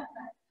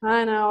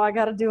 I know, I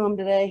got to do them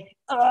today.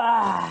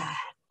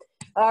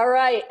 All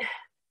right,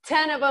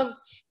 10 of them.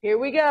 Here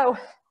we go.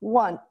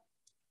 1,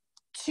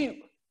 2,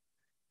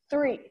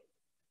 3,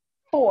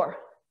 4,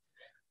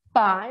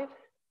 5,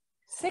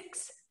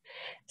 6,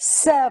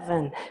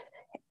 7,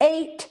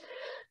 8,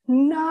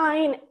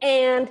 9,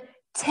 and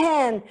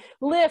 10.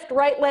 Lift,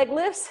 right leg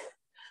lifts,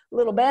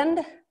 little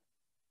bend,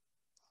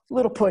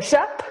 little push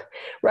up,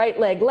 right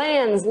leg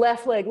lands,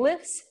 left leg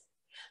lifts,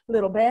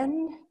 little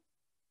bend,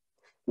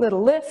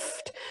 little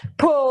lift,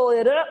 pull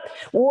it up,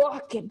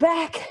 walk it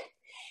back,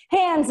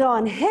 hands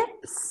on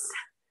hips,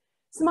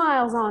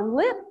 smiles on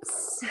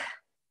lips,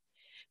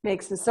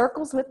 make some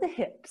circles with the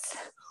hips.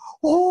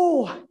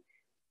 Oh,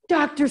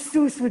 Dr.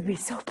 Seuss would be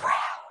so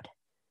proud.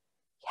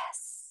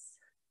 Yes.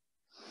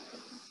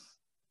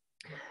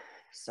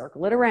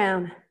 Circle it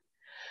around.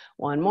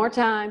 One more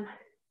time.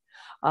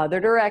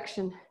 Other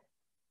direction.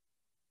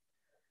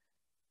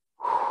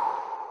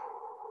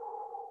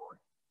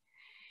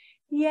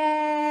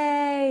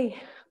 Yay.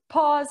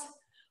 Pause.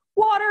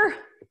 Water.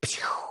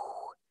 Phew.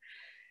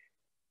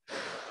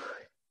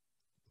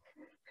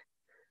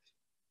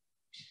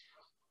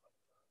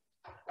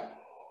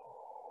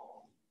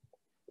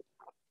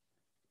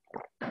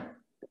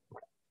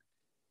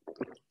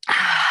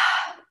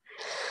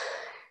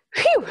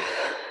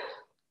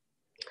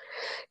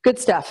 Good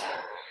stuff.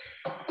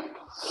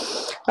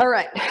 All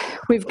right,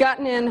 we've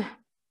gotten in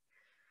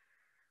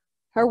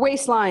our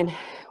waistline.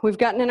 We've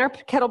gotten in our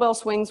kettlebell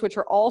swings, which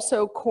are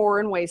also core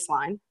and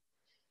waistline.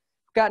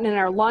 We've gotten in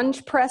our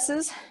lunge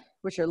presses,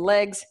 which are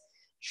legs,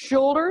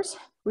 shoulders,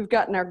 We've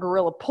gotten our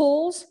gorilla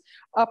pulls,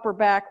 upper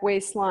back,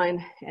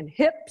 waistline, and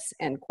hips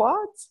and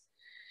quads.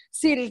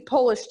 Seated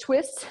Polish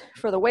twists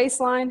for the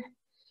waistline.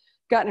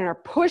 Gotten our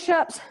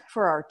push-ups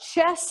for our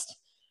chest.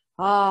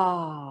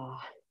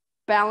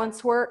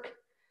 Balance work,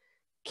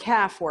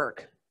 calf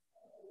work.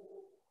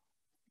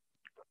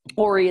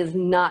 Ori is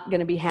not going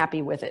to be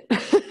happy with it.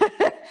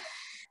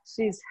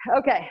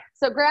 Okay,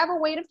 so grab a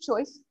weight of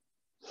choice.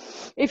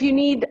 If you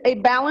need a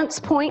balance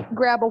point,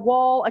 grab a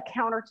wall, a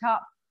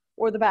countertop,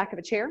 or the back of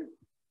a chair.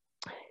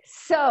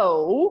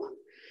 So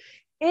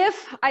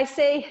if I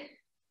say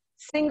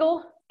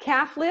single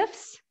calf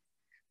lifts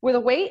with a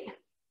weight,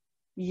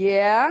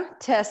 yeah,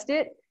 test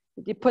it.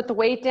 You put the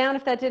weight down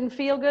if that didn't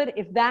feel good.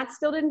 If that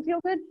still didn't feel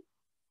good,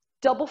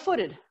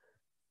 double-footed.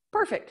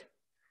 Perfect.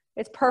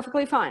 It's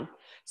perfectly fine.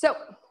 So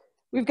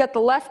we've got the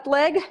left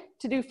leg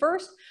to do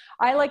first.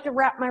 I like to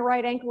wrap my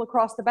right ankle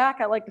across the back.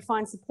 I like to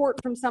find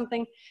support from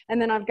something,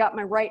 and then I've got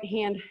my right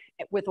hand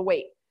with a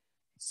weight.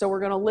 So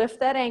we're gonna lift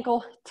that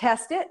ankle,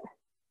 test it,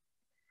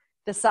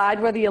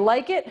 decide whether you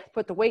like it,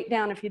 put the weight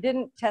down if you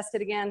didn't, test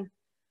it again,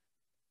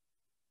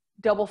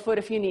 double foot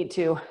if you need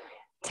to.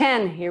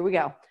 10, here we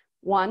go.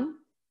 1,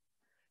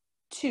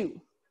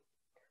 2,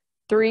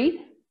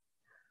 3,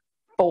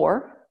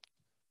 4,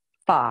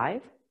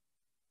 5,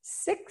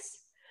 6,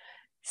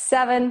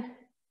 7,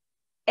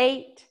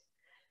 8,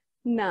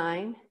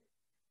 9,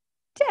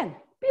 10.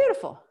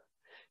 Beautiful.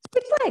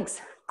 Switch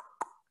legs.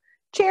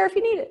 Chair if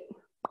you need it.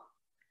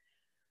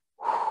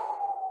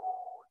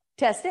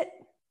 Test it.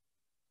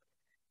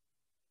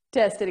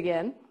 Test it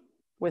again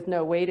with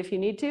no weight if you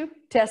need to.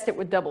 Test it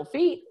with double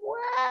feet.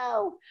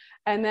 Wow.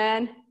 And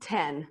then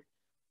 10.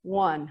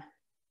 1,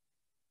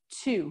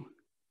 2,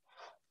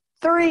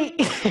 3,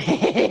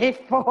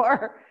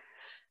 4,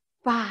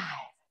 5,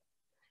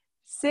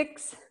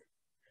 6,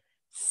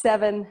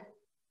 7,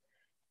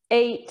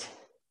 8,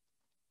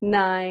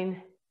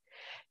 9,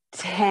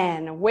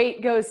 10.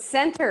 Weight goes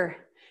center.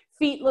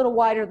 Feet a little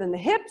wider than the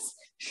hips.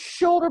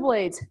 Shoulder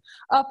blades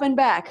up and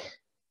back.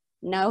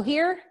 No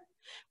here,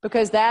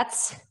 because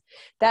that's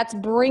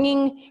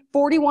bringing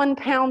 41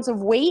 pounds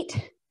of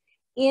weight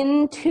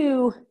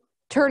into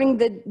turning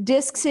the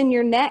discs in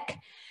your neck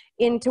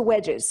into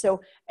wedges. So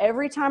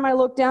every time I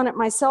look down at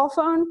my cell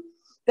phone,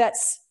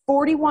 that's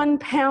 41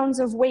 pounds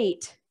of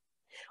weight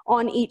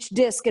on each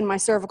disc in my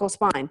cervical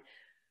spine.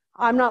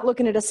 I'm not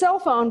looking at a cell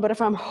phone, but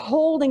if I'm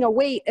holding a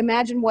weight,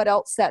 imagine what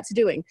else that's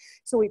doing.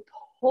 So we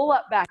pull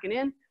up, back and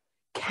in,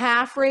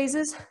 calf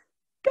raises,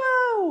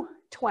 go,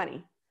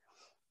 20,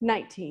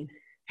 19,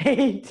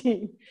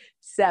 18,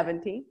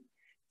 17,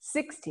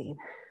 16,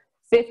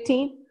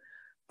 15,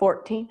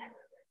 14,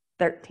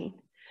 13,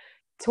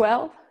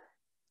 12,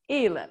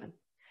 11,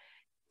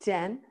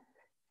 10,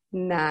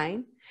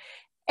 9,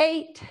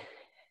 8,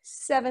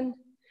 7,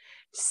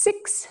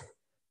 6,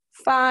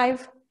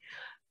 5,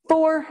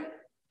 4,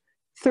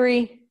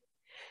 3,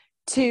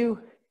 2,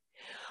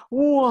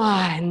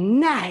 1.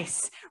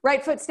 Nice.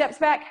 Right foot steps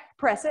back,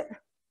 press it.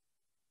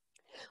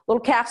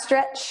 Little calf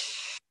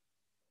stretch.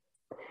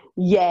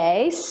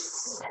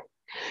 Yes.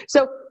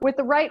 So with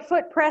the right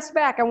foot pressed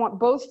back, I want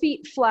both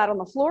feet flat on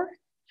the floor.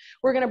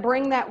 We're going to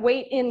bring that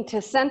weight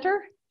into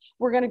center.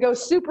 We're going to go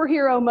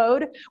superhero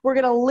mode. We're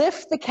going to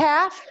lift the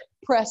calf,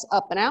 press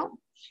up and out,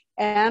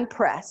 and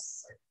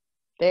press.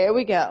 There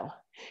we go.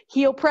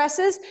 Heel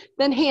presses,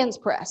 then hands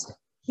press.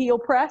 Heel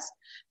press,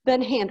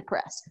 then hand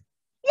press.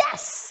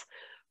 Yes!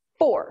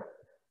 4,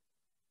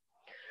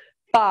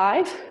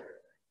 5,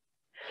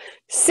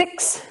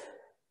 6,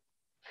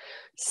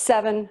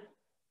 7,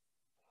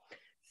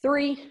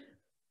 3,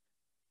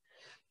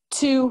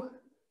 2,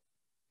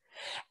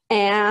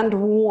 and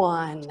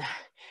 1.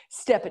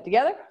 Step it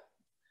together.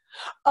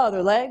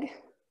 Other leg.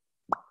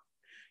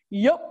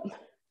 Yup.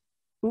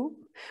 Ooh.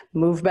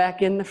 Move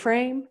back in the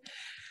frame.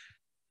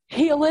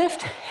 Heel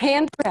lift,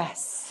 hand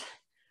press.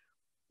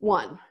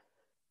 1,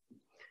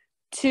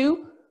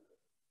 2,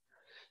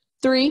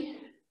 3,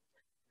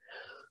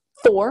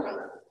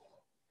 4,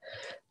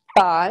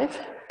 5,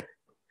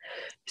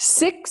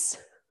 6,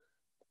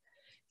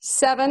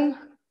 7,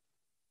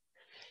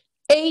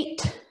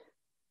 8,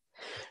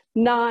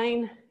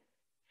 9,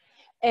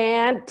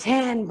 and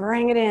 10.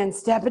 Bring it in.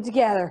 Step it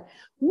together.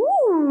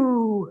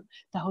 Woo!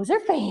 Those are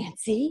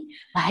fancy.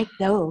 Like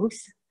those.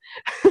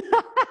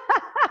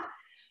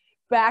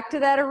 Back to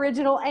that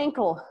original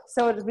ankle.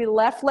 So it'll be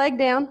left leg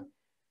down,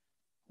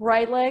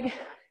 right leg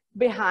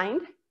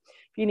behind.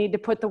 If you need to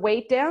put the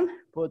weight down,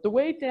 put the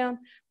weight down.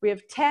 We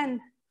have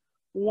 10.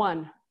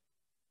 1,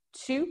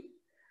 2,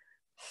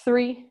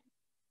 3,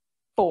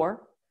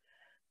 4,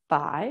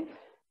 5,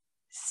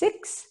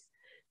 6,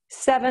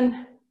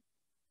 7,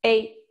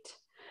 8,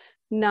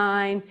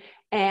 9,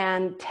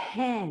 and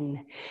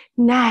 10.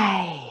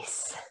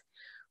 Nice.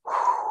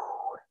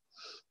 Whew.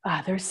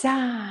 Other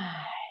side.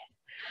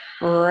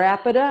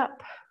 Wrap it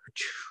up.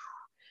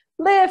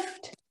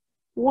 Lift.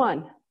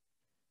 1,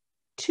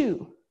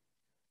 2,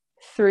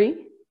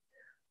 3,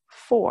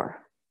 4,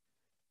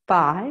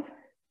 5,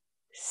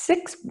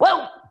 6,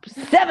 whoa,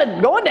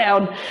 7, going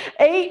down,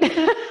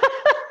 8,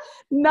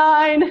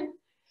 9,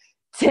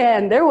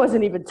 10. There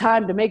wasn't even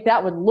time to make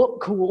that one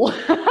look cool.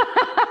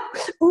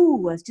 Ooh,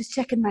 I was just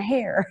checking my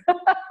hair.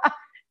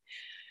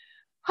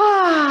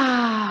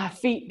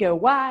 Feet go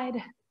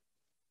wide.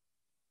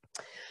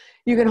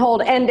 You can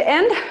hold end to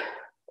end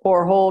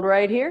or hold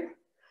right here.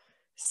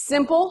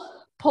 Simple,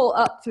 pull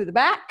up through the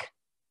back.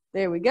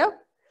 There we go.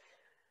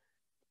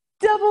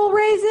 Double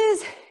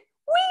raises.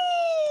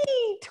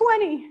 Whee!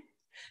 20,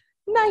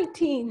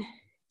 19,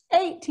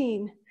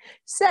 18,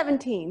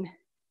 17,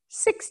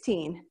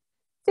 16,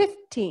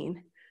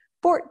 15,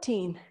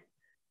 14,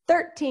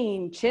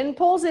 13. Chin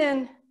pulls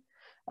in.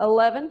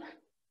 11,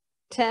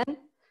 10,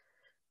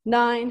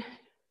 9,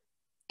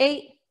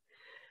 8,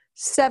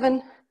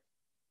 7,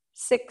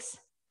 6,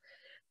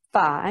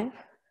 5,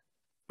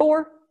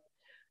 4,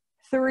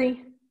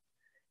 3,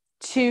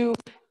 2,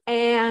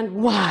 and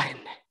 1.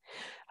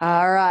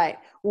 All right.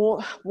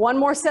 One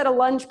more set of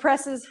lunge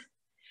presses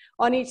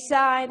on each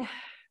side.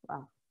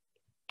 Well,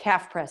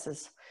 calf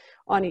presses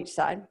on each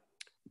side.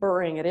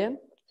 Bring it in.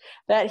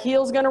 That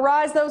heel's going to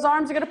rise. Those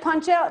arms are going to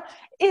punch out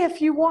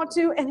if you want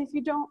to. And if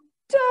you don't,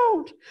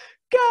 don't.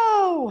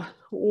 Go.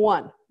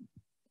 1,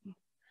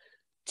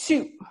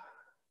 2,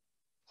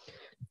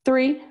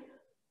 3,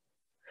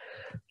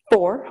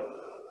 4,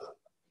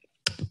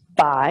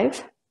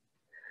 5,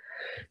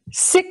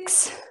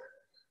 6,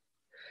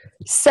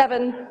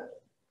 7,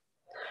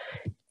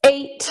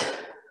 8,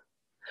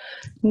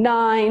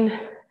 9.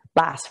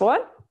 Last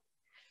one.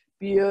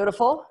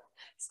 Beautiful.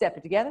 Step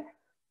it together.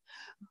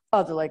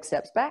 Other leg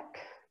steps back.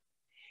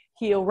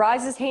 Heel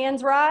rises,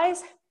 hands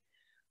rise.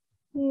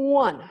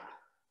 1,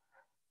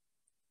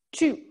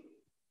 2,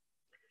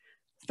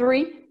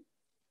 3,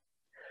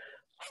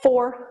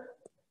 4,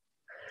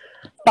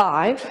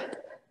 5,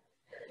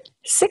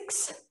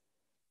 6,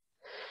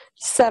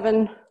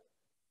 7,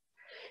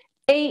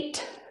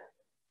 8,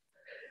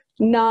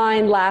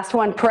 9. Last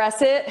one.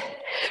 Press it.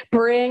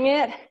 Bring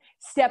it.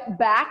 Step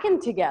back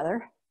and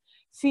together.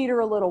 Feet are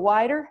a little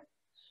wider.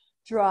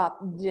 Drop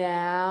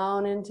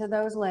down into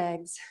those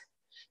legs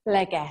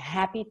like a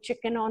happy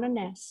chicken on a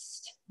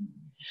nest.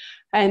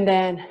 And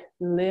then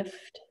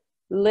lift,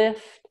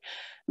 lift,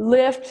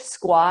 lift,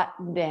 squat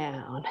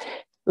down.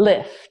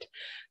 Lift,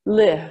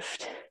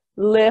 lift,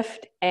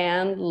 lift,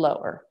 and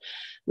lower.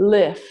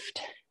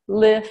 Lift,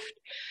 lift,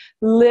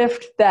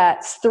 lift.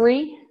 That's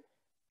 3.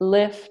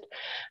 Lift,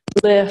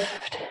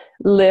 lift,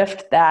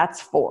 lift.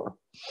 That's 4.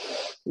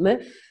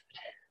 Lift,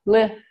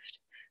 lift,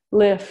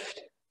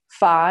 lift.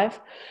 5.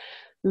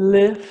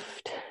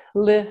 Lift,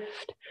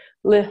 lift,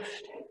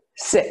 lift.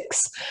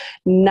 6.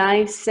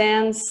 Nice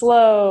and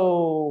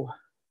slow.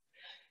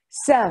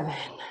 7.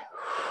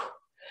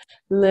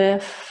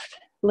 Lift,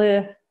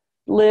 lift,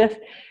 lift.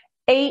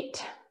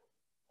 8.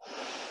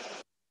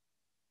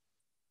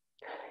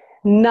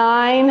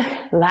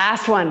 9.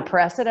 Last one.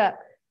 Press it up.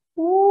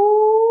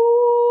 Ooh.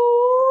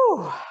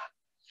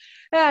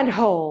 And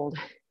hold.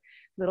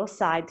 Little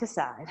side to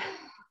side.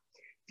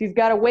 If you've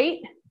got a weight,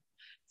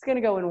 it's going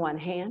to go in one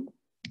hand.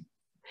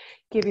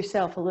 Give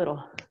yourself a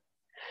little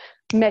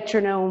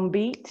metronome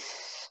beat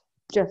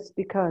just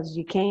because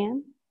you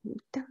can.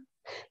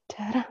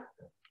 Ta-da.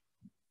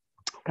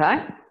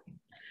 Okay.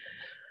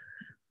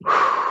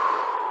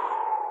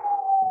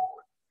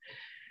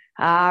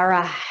 All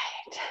right.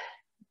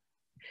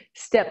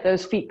 Step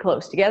those feet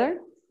close together.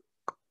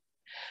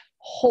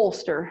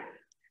 Holster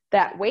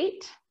that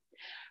weight.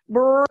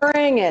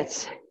 Bring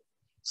it.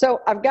 So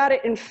I've got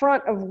it in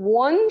front of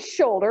one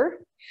shoulder.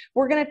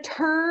 We're going to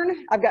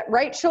turn. I've got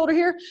right shoulder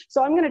here.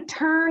 So I'm going to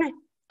turn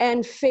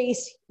and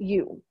face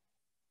you.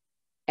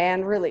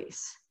 And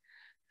release.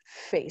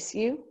 Face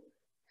you.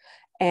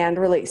 And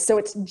release. So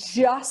it's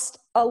just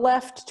a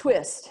left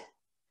twist.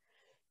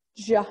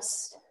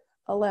 Just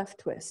a left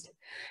twist.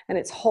 And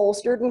it's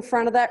holstered in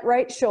front of that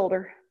right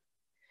shoulder.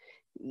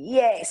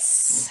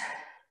 Yes.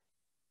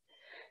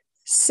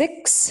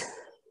 6,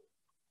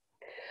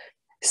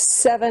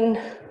 7,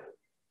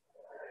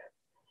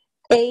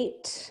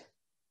 8,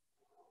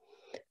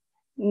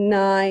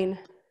 9,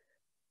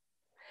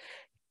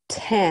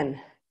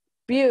 10.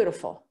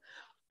 Beautiful.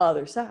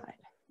 Other side.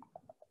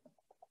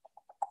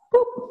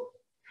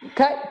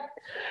 Okay.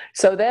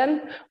 So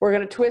then we're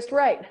going to twist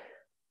right.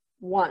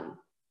 1,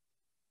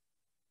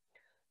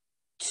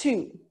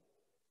 2,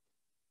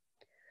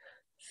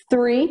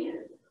 3,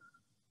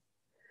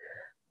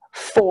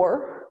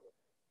 4,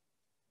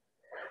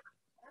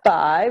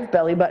 5.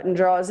 Belly button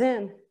draws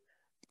in.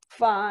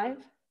 5,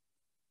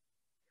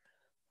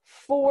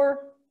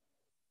 4,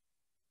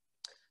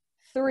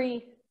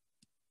 3,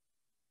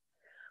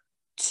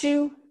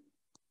 2,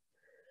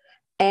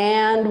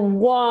 and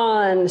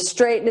 1.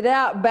 Straighten it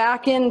out.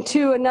 Back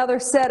into another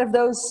set of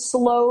those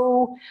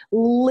slow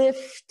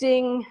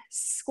lifting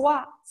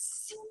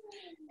squats.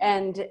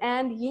 And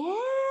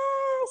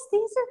yes,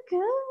 these are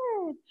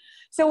good.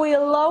 So we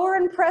lower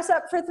and press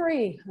up for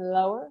 3.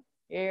 Lower.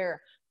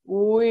 Here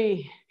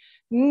we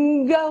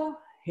go.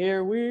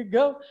 Here we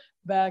go.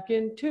 Back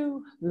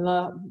into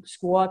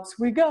squats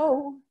we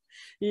go.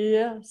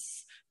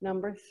 Yes.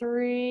 Number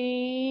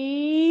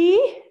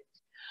 3.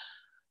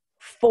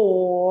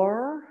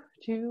 4,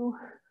 2,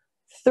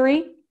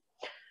 3,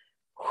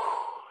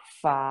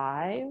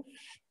 5,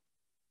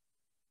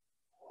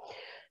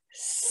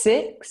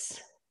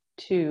 6,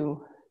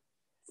 2,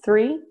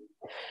 3,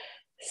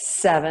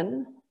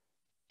 7,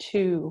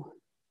 2,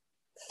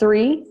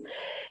 3,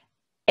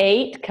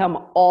 8,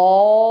 come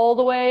all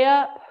the way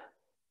up.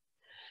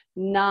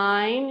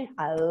 9,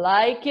 I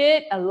like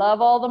it. I love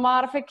all the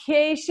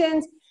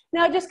modifications.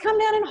 Now just come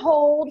down and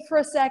hold for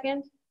a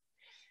second.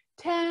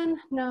 10,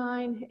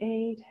 9,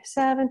 8,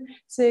 7,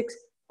 6,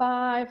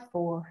 5,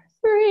 4,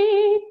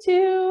 3,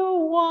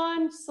 2,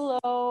 1.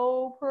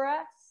 Slow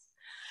press.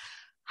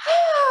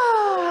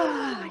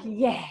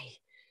 Yay.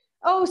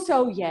 Oh,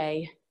 so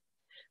yay.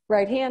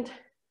 Right hand.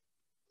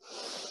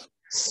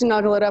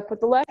 Snuggle it up with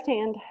the left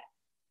hand.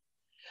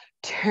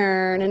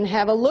 Turn and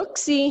have a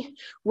look-see.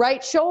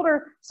 Right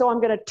shoulder. So I'm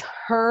going to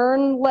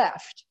turn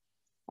left.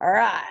 All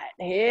right.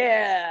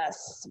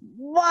 Yes.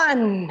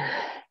 1,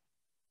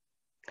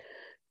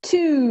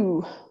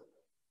 2,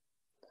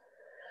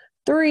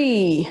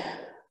 3,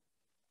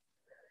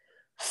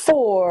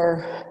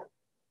 4,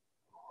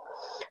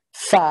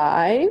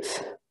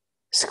 5,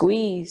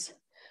 squeeze,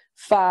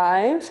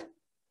 5,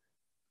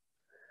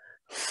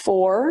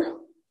 4,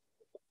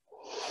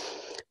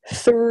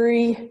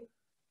 3,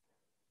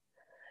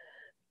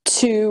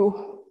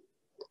 2,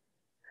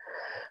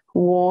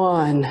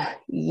 1.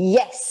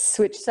 Yes,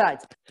 switch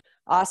sides.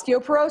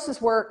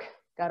 Osteoporosis work.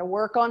 Got to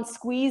work on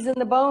squeezing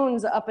the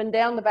bones up and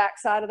down the back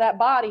side of that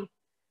body.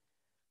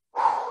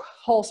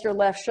 Holster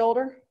left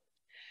shoulder.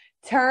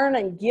 Turn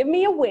and give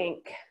me a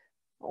wink.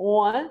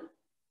 1,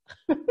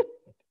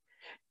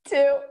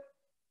 2,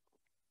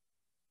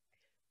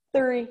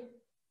 3,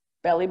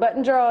 belly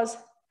button draws.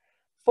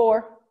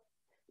 4,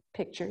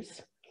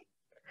 pictures.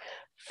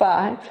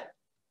 5,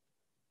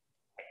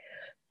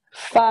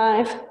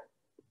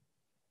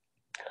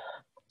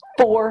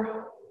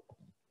 4,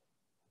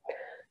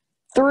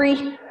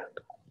 3,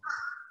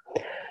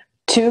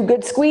 2,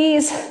 good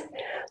squeeze.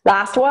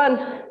 Last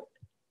one.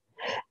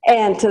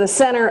 And to the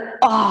center.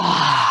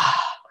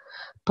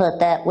 Put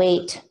that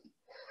weight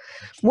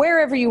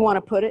Wherever you want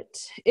to put it.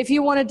 If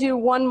you want to do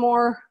 1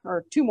 more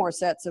or 2 more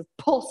sets of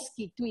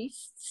Polski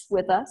twists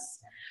with us,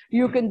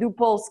 you can do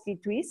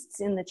Polski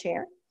twists in the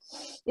chair.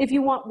 If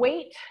you want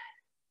weight,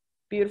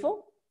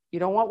 beautiful. You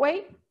don't want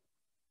weight,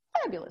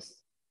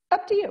 fabulous.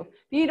 Up to you. If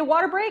you need a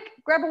water break,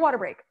 grab a water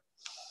break.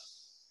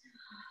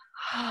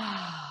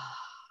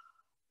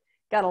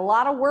 Got a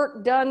lot of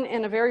work done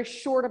in a very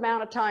short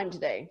amount of time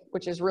today,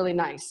 which is really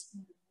nice.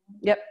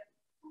 Yep.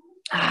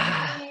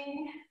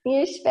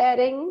 You're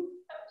sweating.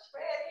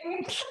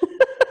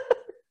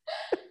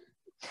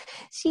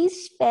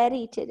 She's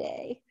sweaty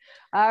today.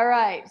 All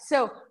right.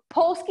 So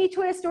Polski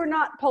twist or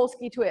not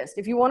Polski twist.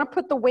 If you want to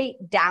put the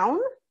weight down,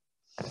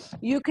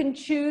 you can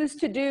choose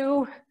to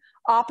do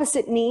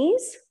opposite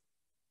knees.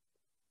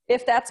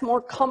 If that's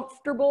more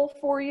comfortable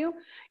for you,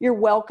 you're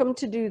welcome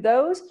to do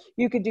those.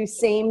 You could do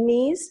same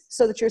knees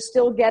so that you're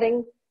still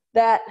getting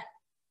that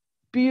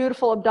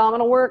beautiful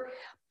abdominal work.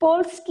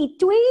 Polski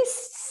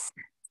twists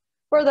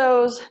for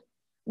those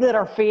that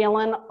are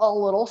feeling a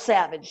little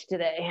savage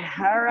today.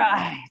 All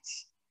right.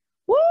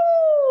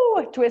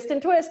 Woo! Twist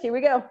and twist. Here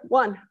we go.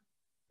 1,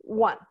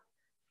 1,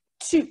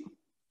 2,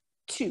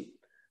 2,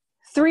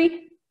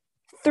 3,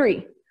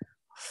 3,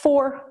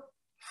 4,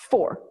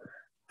 4,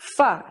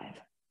 5,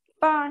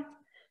 5,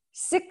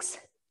 6,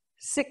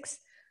 6,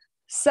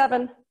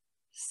 7,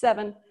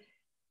 7,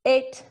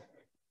 8,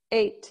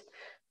 8,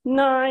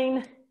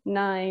 9,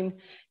 9,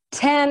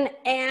 10,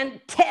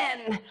 and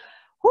 10.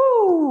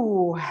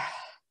 Whoo!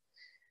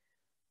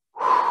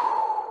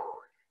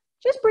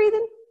 Just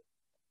breathing.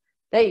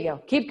 There you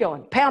go. Keep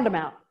going. Pound them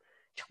out.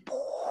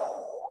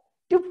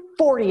 Do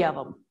 40 of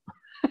them.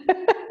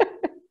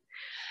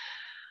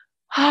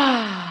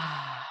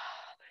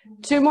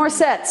 2 more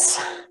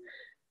sets.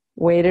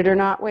 Weighted or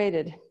not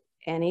weighted.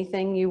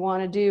 Anything you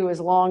want to do as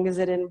long as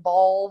it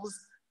involves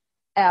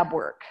ab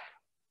work.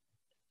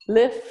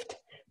 Lift,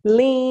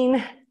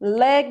 lean,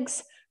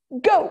 legs,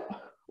 go.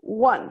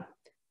 1,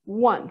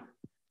 1,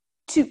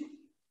 2,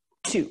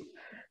 2,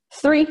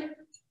 3,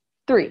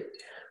 3,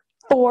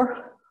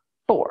 4,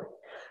 4,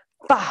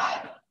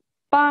 5,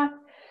 5,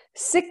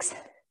 6,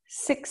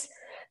 6,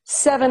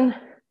 7,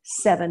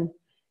 7,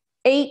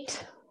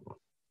 8,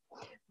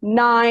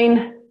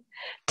 9,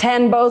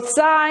 10 both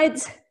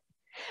sides,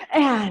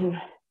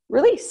 and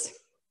release.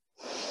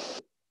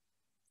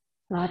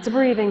 Lots of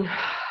breathing.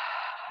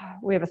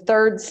 We have a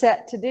 3rd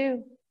set to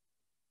do.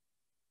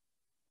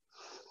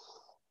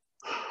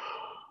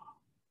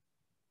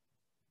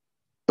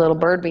 Little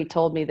Birdie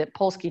told me that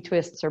Polski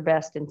twists are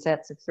best in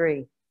sets of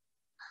 3.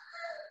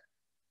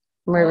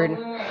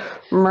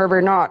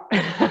 Murder not.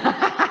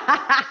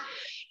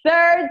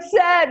 3rd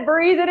set,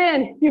 breathe it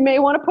in. You may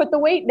want to put the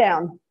weight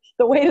down.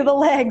 The weight of the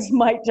legs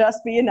might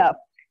just be enough.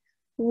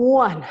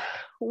 1,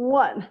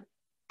 1,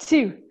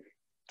 2,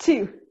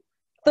 2,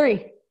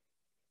 3,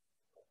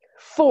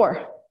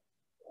 4,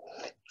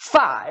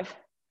 5,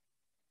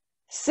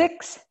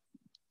 6,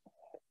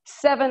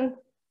 7,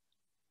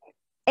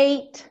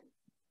 8,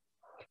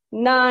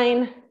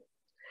 9,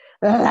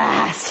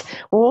 last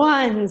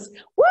ones.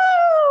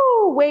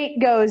 Woo!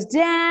 Weight goes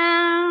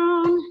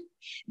down,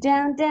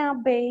 down,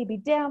 down, baby,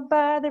 down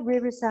by the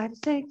riverside.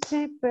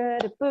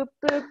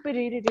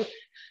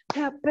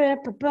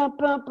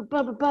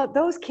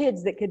 Those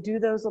kids that could do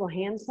those little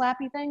hand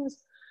slappy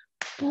things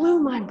blew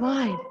my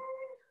mind.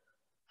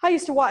 I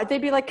used to watch,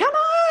 they'd be like, come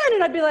on,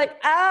 and I'd be like,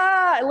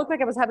 ah, it looked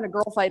like I was having a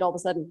girl fight all of a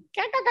sudden.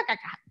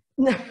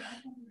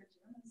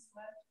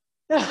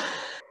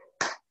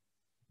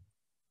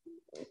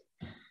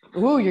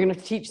 Ooh, you're gonna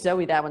teach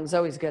Zoe that one.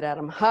 Zoe's good at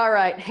them. All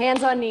right,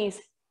 hands on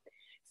knees.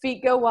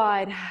 Feet go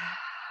wide.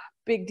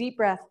 Big deep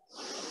breath.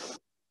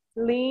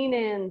 Lean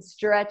in,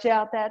 stretch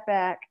out that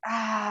back.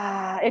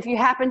 If you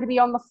happen to be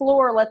on the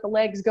floor, let the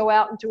legs go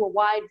out into a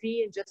wide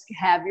V and just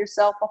have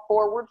yourself a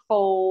forward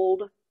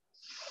fold.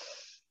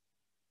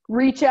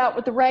 Reach out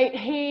with the right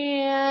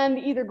hand,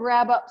 either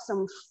grab up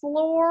some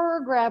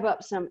floor, grab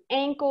up some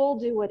ankle,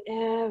 do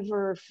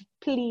whatever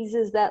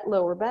pleases that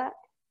lower back.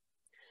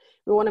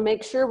 We want to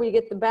make sure we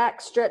get the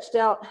back stretched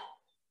out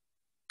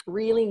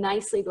really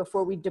nicely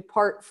before we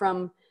depart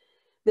from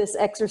this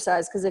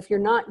exercise, because if you're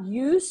not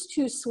used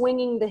to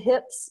swinging the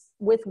hips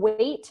with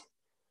weight,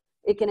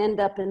 it can end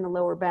up in the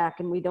lower back,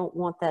 and we don't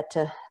want that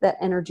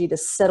energy to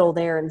settle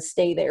there and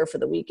stay there for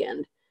the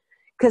weekend,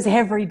 because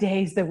every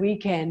day's the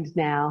weekend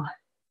now.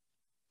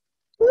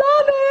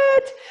 Love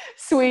it.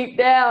 Sweep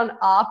down,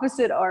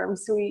 opposite arm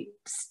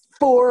sweeps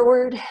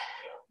forward.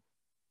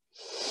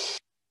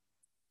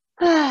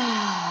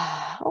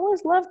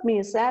 Always loved me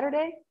a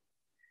Saturday.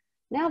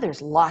 Now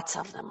there's lots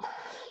of them.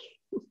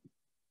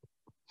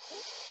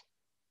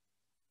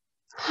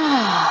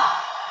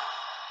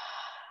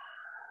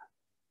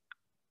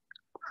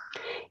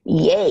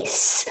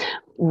 Yes.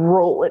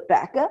 Roll it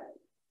back up.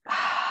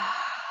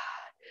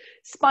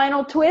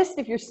 Spinal twist.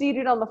 If you're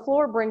seated on the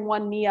floor, bring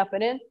one knee up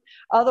and in.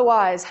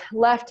 Otherwise,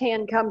 left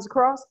hand comes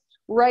across,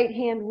 right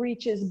hand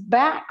reaches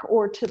back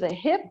or to the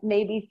hip,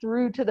 maybe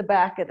through to the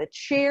back of the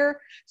chair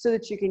so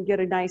that you can get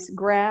a nice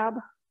grab.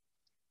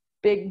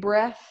 Big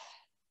breath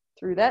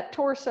through that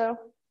torso.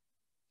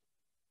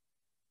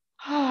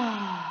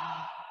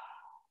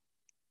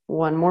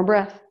 One more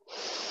breath.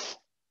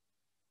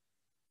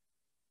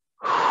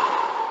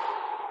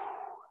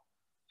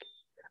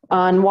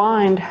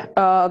 Unwind,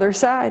 other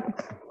side.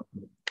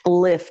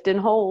 Lift and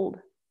hold.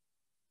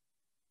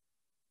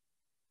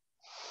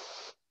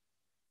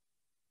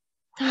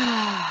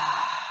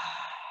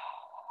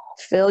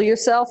 Fill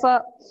yourself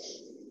up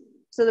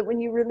so that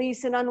when you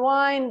release and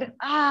unwind,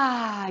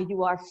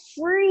 you are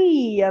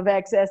free of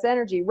excess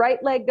energy.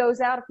 Right leg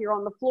goes out if you're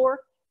on the floor,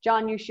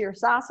 Janu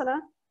Sirsasana.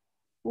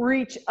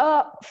 Reach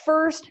up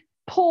first,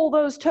 pull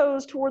those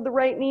toes toward the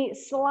right knee,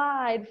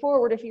 slide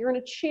forward. If you're in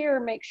a chair,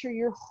 make sure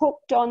you're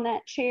hooked on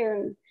that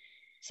chair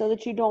so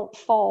that you don't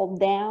fall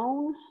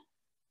down.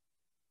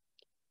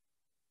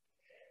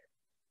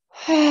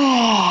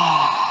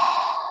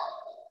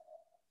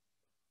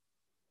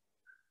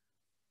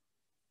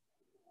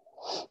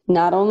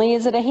 Not only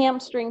is it a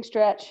hamstring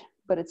stretch,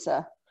 but it's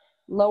a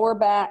lower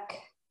back,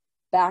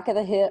 back of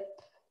the hip.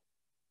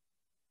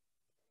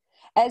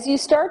 As you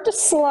start to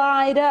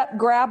slide up,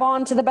 grab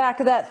onto the back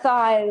of that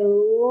thigh,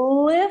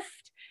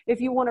 lift.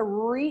 If you want to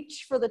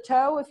reach for the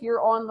toe, if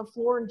you're on the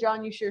floor in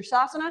Janu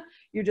Sirsasana,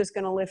 you're just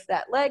going to lift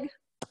that leg,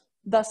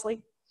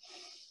 thusly.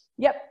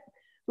 Yep,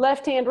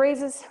 left hand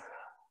raises,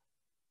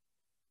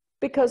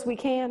 because we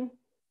can,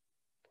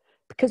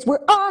 because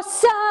we're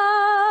awesome.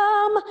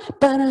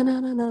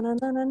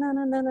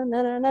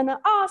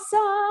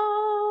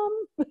 Awesome.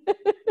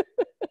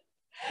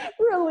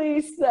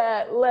 Release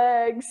that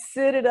leg,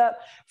 sit it up,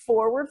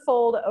 forward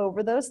fold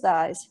over those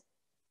thighs.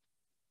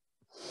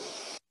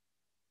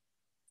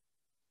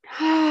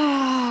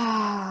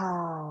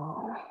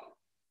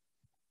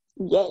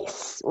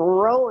 Yes,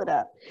 roll it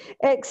up.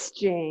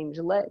 Exchange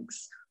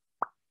legs.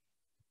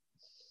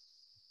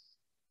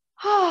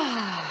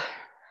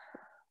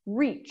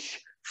 Reach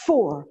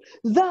for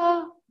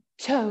the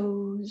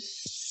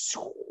toes.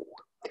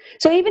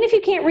 So even if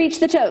you can't reach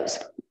the toes,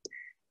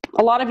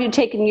 a lot of you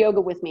taking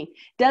yoga with me,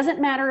 doesn't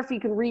matter if you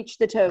can reach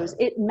the toes.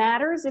 It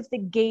matters if the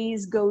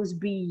gaze goes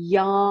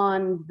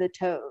beyond the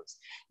toes.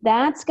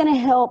 That's going to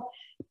help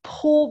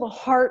pull the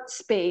heart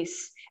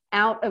space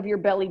out of your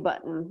belly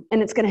button,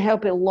 and it's going to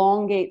help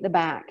elongate the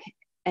back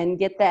and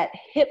get that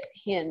hip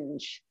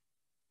hinge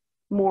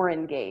more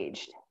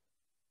engaged.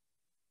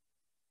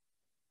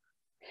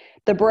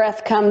 The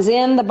breath comes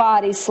in, the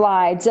body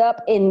slides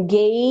up,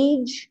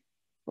 engage,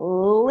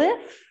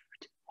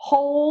 lift,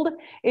 hold.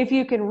 If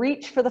you can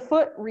reach for the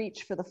foot,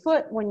 reach for the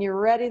foot. When you're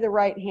ready, the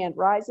right hand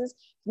rises.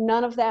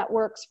 None of that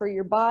works for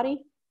your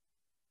body.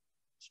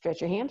 Stretch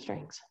your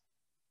hamstrings.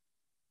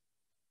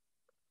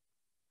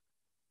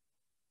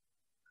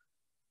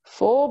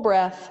 Full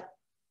breath.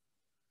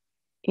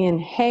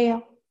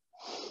 Inhale.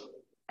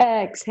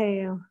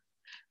 Exhale.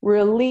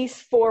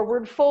 Release,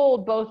 forward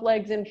fold, both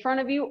legs in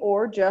front of you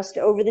or just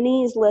over the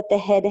knees. Let the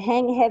head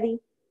hang heavy.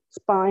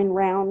 Spine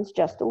rounds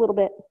just a little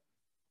bit.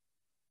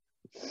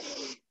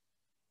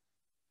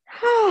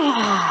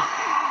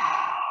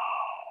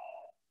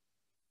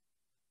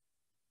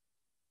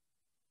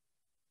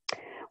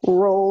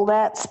 Roll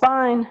that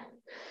spine.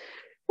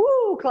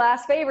 Woo,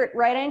 class favorite,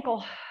 right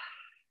ankle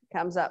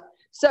comes up.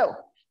 So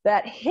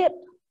that hip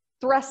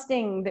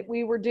thrusting that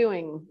we were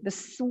doing, the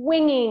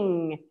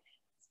swinging,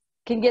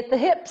 can get the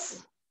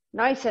hips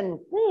nice and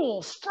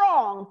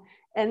strong.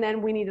 And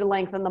then we need to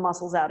lengthen the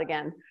muscles out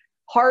again.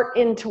 Heart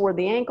in toward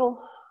the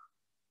ankle.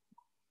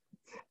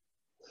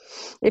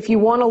 If you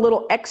want a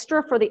little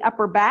extra for the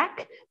upper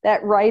back,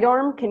 that right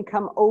arm can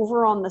come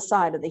over on the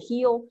side of the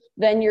heel.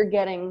 Then you're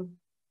getting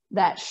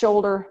that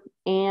shoulder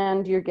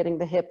and you're getting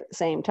the hip at the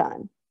same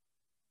time.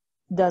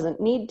 Doesn't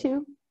need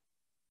to,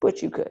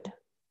 but you could.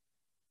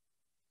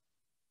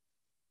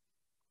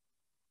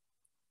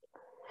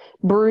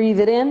 Breathe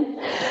it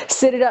in.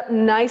 Sit it up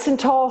nice and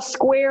tall,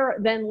 square,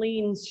 then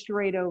lean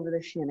straight over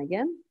the shin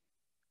again.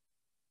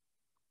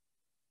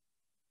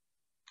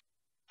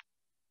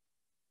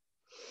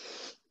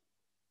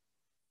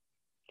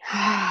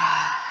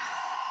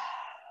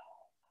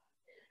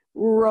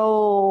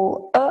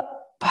 Roll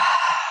up,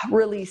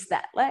 release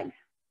that leg.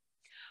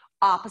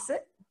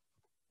 Opposite,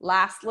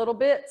 last little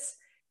bits.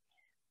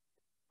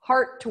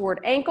 Heart toward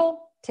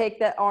ankle, take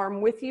that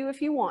arm with you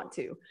if you want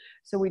to.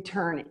 So we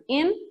turn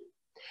in,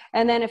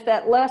 and then if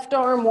that left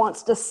arm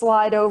wants to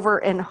slide over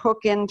and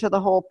hook into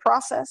the whole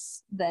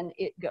process, then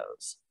it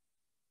goes.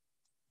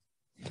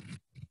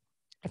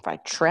 If I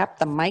trap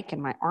the mic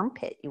in my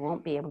armpit, you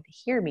won't be able to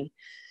hear me.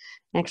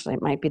 Actually,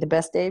 it might be the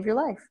best day of your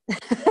life.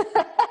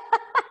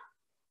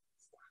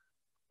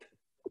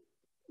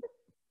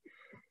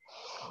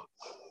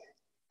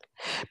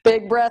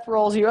 Big breath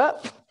rolls you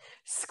up.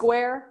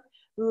 Square,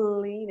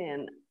 lean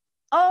in.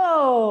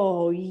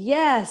 Oh,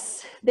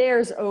 yes.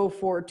 There's O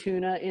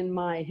Fortuna in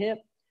my hip.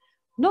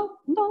 No,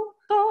 no,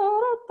 da,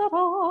 da,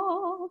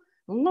 da,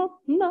 no,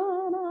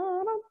 no,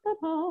 no, da,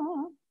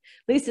 da.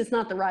 At least it's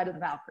not the Ride of the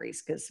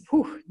Valkyries, because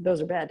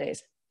those are bad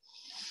days.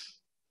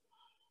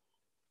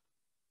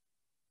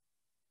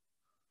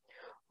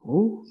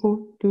 Oh,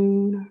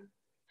 Fortuna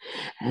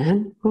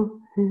and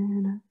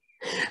Fortuna.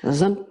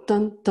 Dun,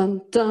 dun,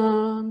 dun,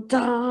 dun,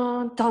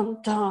 dun,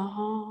 dun,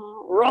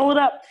 dun. Roll it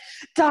up.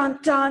 Dun,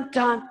 dun,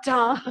 dun,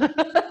 dun.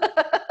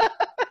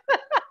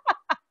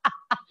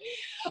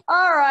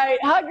 All right,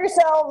 hug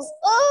yourselves.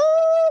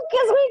 Oh,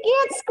 because we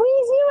can't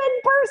squeeze you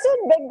in person.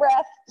 Big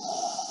breath.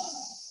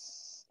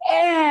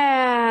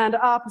 And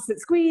opposite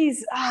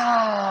squeeze.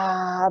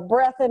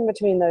 Breath in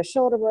between those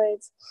shoulder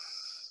blades.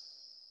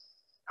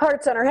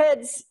 Hearts on our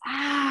heads.